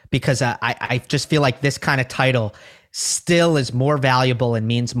 because I just feel like this kind of title still is more valuable and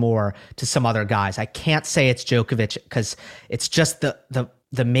means more to some other guys. I can't say it's Djokovic because it's just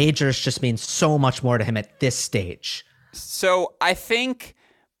the majors just mean so much more to him at this stage. So I think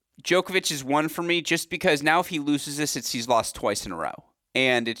Djokovic is one for me just because now if he loses this, he's lost twice in a row.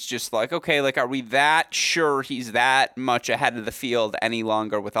 And it's just like, okay, like, are we that sure he's that much ahead of the field any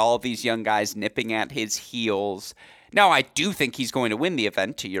longer with all of these young guys nipping at his heels? Now, I do think he's going to win the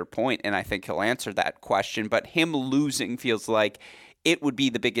event, to your point, and I think he'll answer that question. But him losing feels like it would be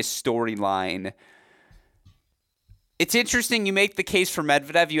the biggest storyline. It's interesting you make the case for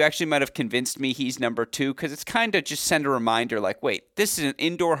Medvedev. You actually might have convinced me he's number 2 because it's kind of just send a reminder like, wait, this is an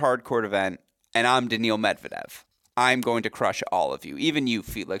indoor hardcourt event, and I'm Daniil Medvedev. I'm going to crush all of you. Even you,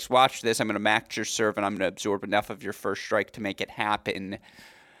 Felix. Watch this. I'm going to match your serve, and I'm going to absorb enough of your first strike to make it happen.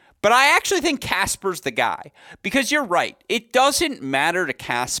 But I actually think Casper's the guy. Because you're right. It doesn't matter to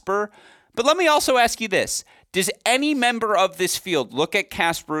Casper. But let me also ask you this. Does any member of this field look at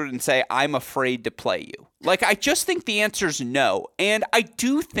Casper and say, I'm afraid to play you? Like, I just think the answer is no. And I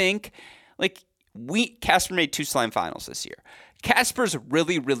do think, like, Casper made 2 slam finals this year. Casper's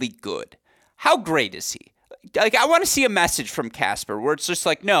really, really good. How great is he? Like, I want to see a message from Casper where it's just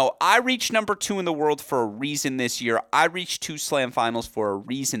like, no, I reached number 2 in the world for a reason this year. I reached 2 slam finals for a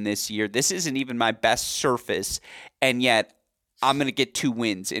reason this year. This isn't even my best surface, and yet I'm going to get 2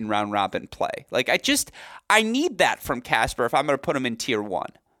 wins in round robin play. Like, I need that from Casper if I'm going to put him in tier 1.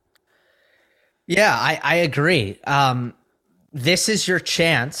 Yeah, I agree. This is your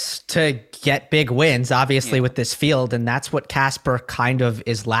chance to get big wins, obviously, with this field, and that's what Casper kind of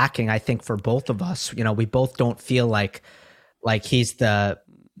is lacking, I think, for both of us. We both don't feel like he's the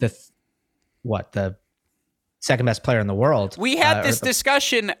second best player in the world. We had this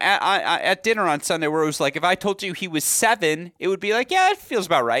discussion at dinner on Sunday where it was like, if I told you he was 7, it would be like, yeah, it feels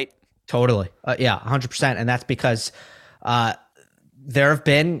about right. Totally. Yeah, 100%. And that's because there have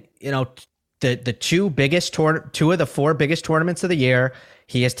been, the 2 of the 4 biggest tournaments of the year.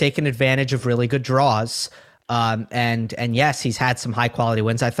 He has taken advantage of really good draws. And yes, he's had some high quality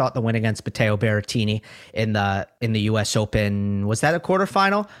wins. I thought the win against Matteo Berrettini in the US Open, was that a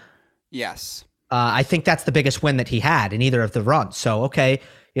quarterfinal? Yes. I think that's the biggest win that he had in either of the runs. So, okay,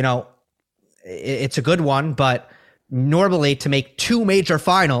 it's a good one, but normally to make 2 major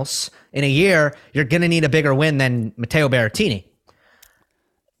finals in a year, you're going to need a bigger win than Matteo Berrettini.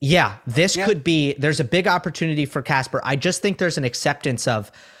 Yeah, could be, there's a big opportunity for Casper. I just think there's an acceptance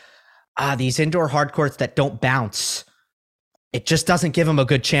of these indoor hardcourts that don't bounce. It just doesn't give him a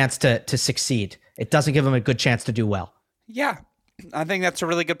good chance to succeed. It doesn't give him a good chance to do well. Yeah, I think that's a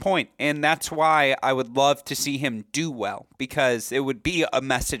really good point. And that's why I would love to see him do well, because it would be a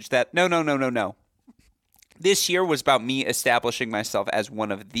message that no. This year was about me establishing myself as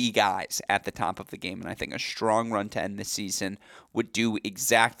one of the guys at the top of the game, and I think a strong run to end the season would do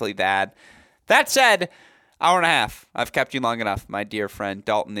exactly that. That said, hour and a half. I've kept you long enough. My dear friend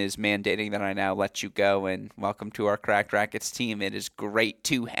Dalton is mandating that I now let you go, and welcome to our Cracked Rackets team. It is great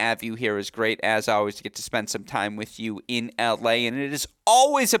to have you here. It is great, as always, to get to spend some time with you in LA, and it is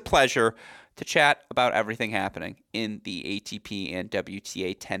always a pleasure to chat about everything happening in the ATP and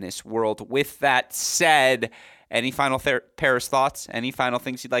WTA tennis world. With that said, any final Paris thoughts? Any final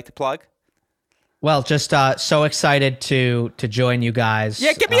things you'd like to plug? Well, just so excited to join you guys.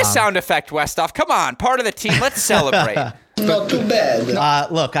 Yeah, give me a sound effect, Westhoff. Come on, part of the team. Let's celebrate. Not too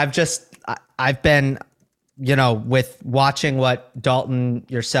bad. Look, I've been, with watching what Dalton,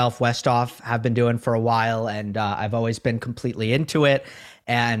 yourself, Westhoff have been doing for a while, and I've always been completely into it.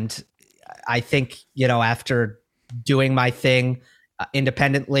 And I think, after doing my thing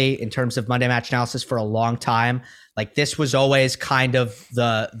independently in terms of Monday Match Analysis for a long time. Like this was always kind of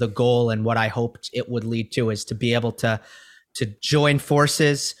the goal, and what I hoped it would lead to is to be able to join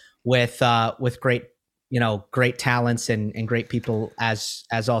forces with great, great talents and great people as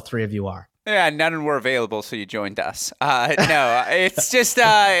all three of you are. Yeah, none were available, so you joined us. No, it's just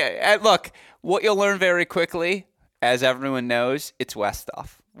look, what you'll learn very quickly, as everyone knows, it's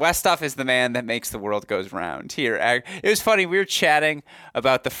Westoff. Westoff is the man that makes the world goes round here. It was funny. We were chatting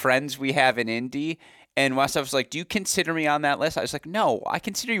about the friends we have in Indy, and Westoff was like, do you consider me on that list? I was like, no, I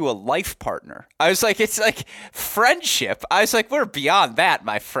consider you a life partner. I was like, it's like friendship. I was like, we're beyond that,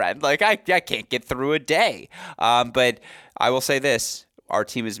 my friend. Like, I can't get through a day. But I will say this. Our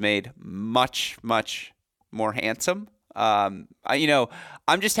team is made much, much more handsome. I'm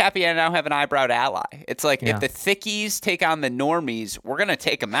just happy I now have an eyebrowed ally. It's like if the thickies take on the normies, we're gonna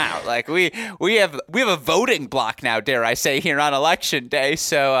take them out. Like we have a voting block now, dare I say, here on election day.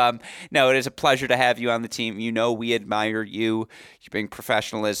 So no, it is a pleasure to have you on the team. We admire you. You bring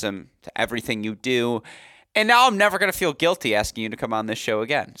professionalism to everything you do. And now I'm never going to feel guilty asking you to come on this show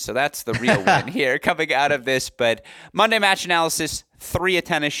again. So that's the real win here coming out of this. But Monday Match Analysis, 3 a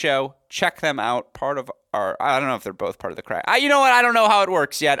Tennis Show. Check them out. Part of our, I don't know if they're both part of the crack. You know what? I don't know how it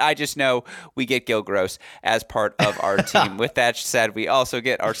works yet. I just know we get Gill Gross as part of our team. With that said, we also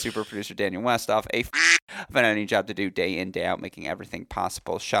get our super producer, Daniel Westoff, of an any job to do day in, day out, making everything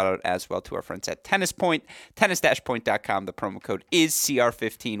possible. Shout out as well to our friends at Tennis Point, tennis-point.com. The promo code is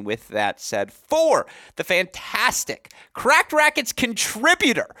CR15. With that said, for the fantastic Cracked Rackets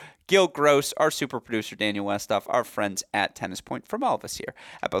contributor, Gill Gross, our super producer, Daniel Westoff, our friends at Tennis Point, from all of us here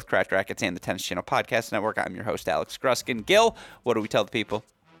at both Cracked Rackets and the Tennis Channel Podcast Network. I'm your host, Alex Gruskin. Gill, what do we tell the people?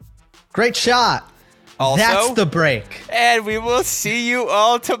 Great shot. Also, that's the break. And we will see you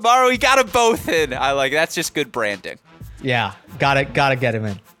all tomorrow. We got them both in. I like that's just good branding. Yeah, gotta get him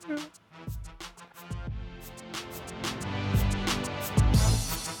in.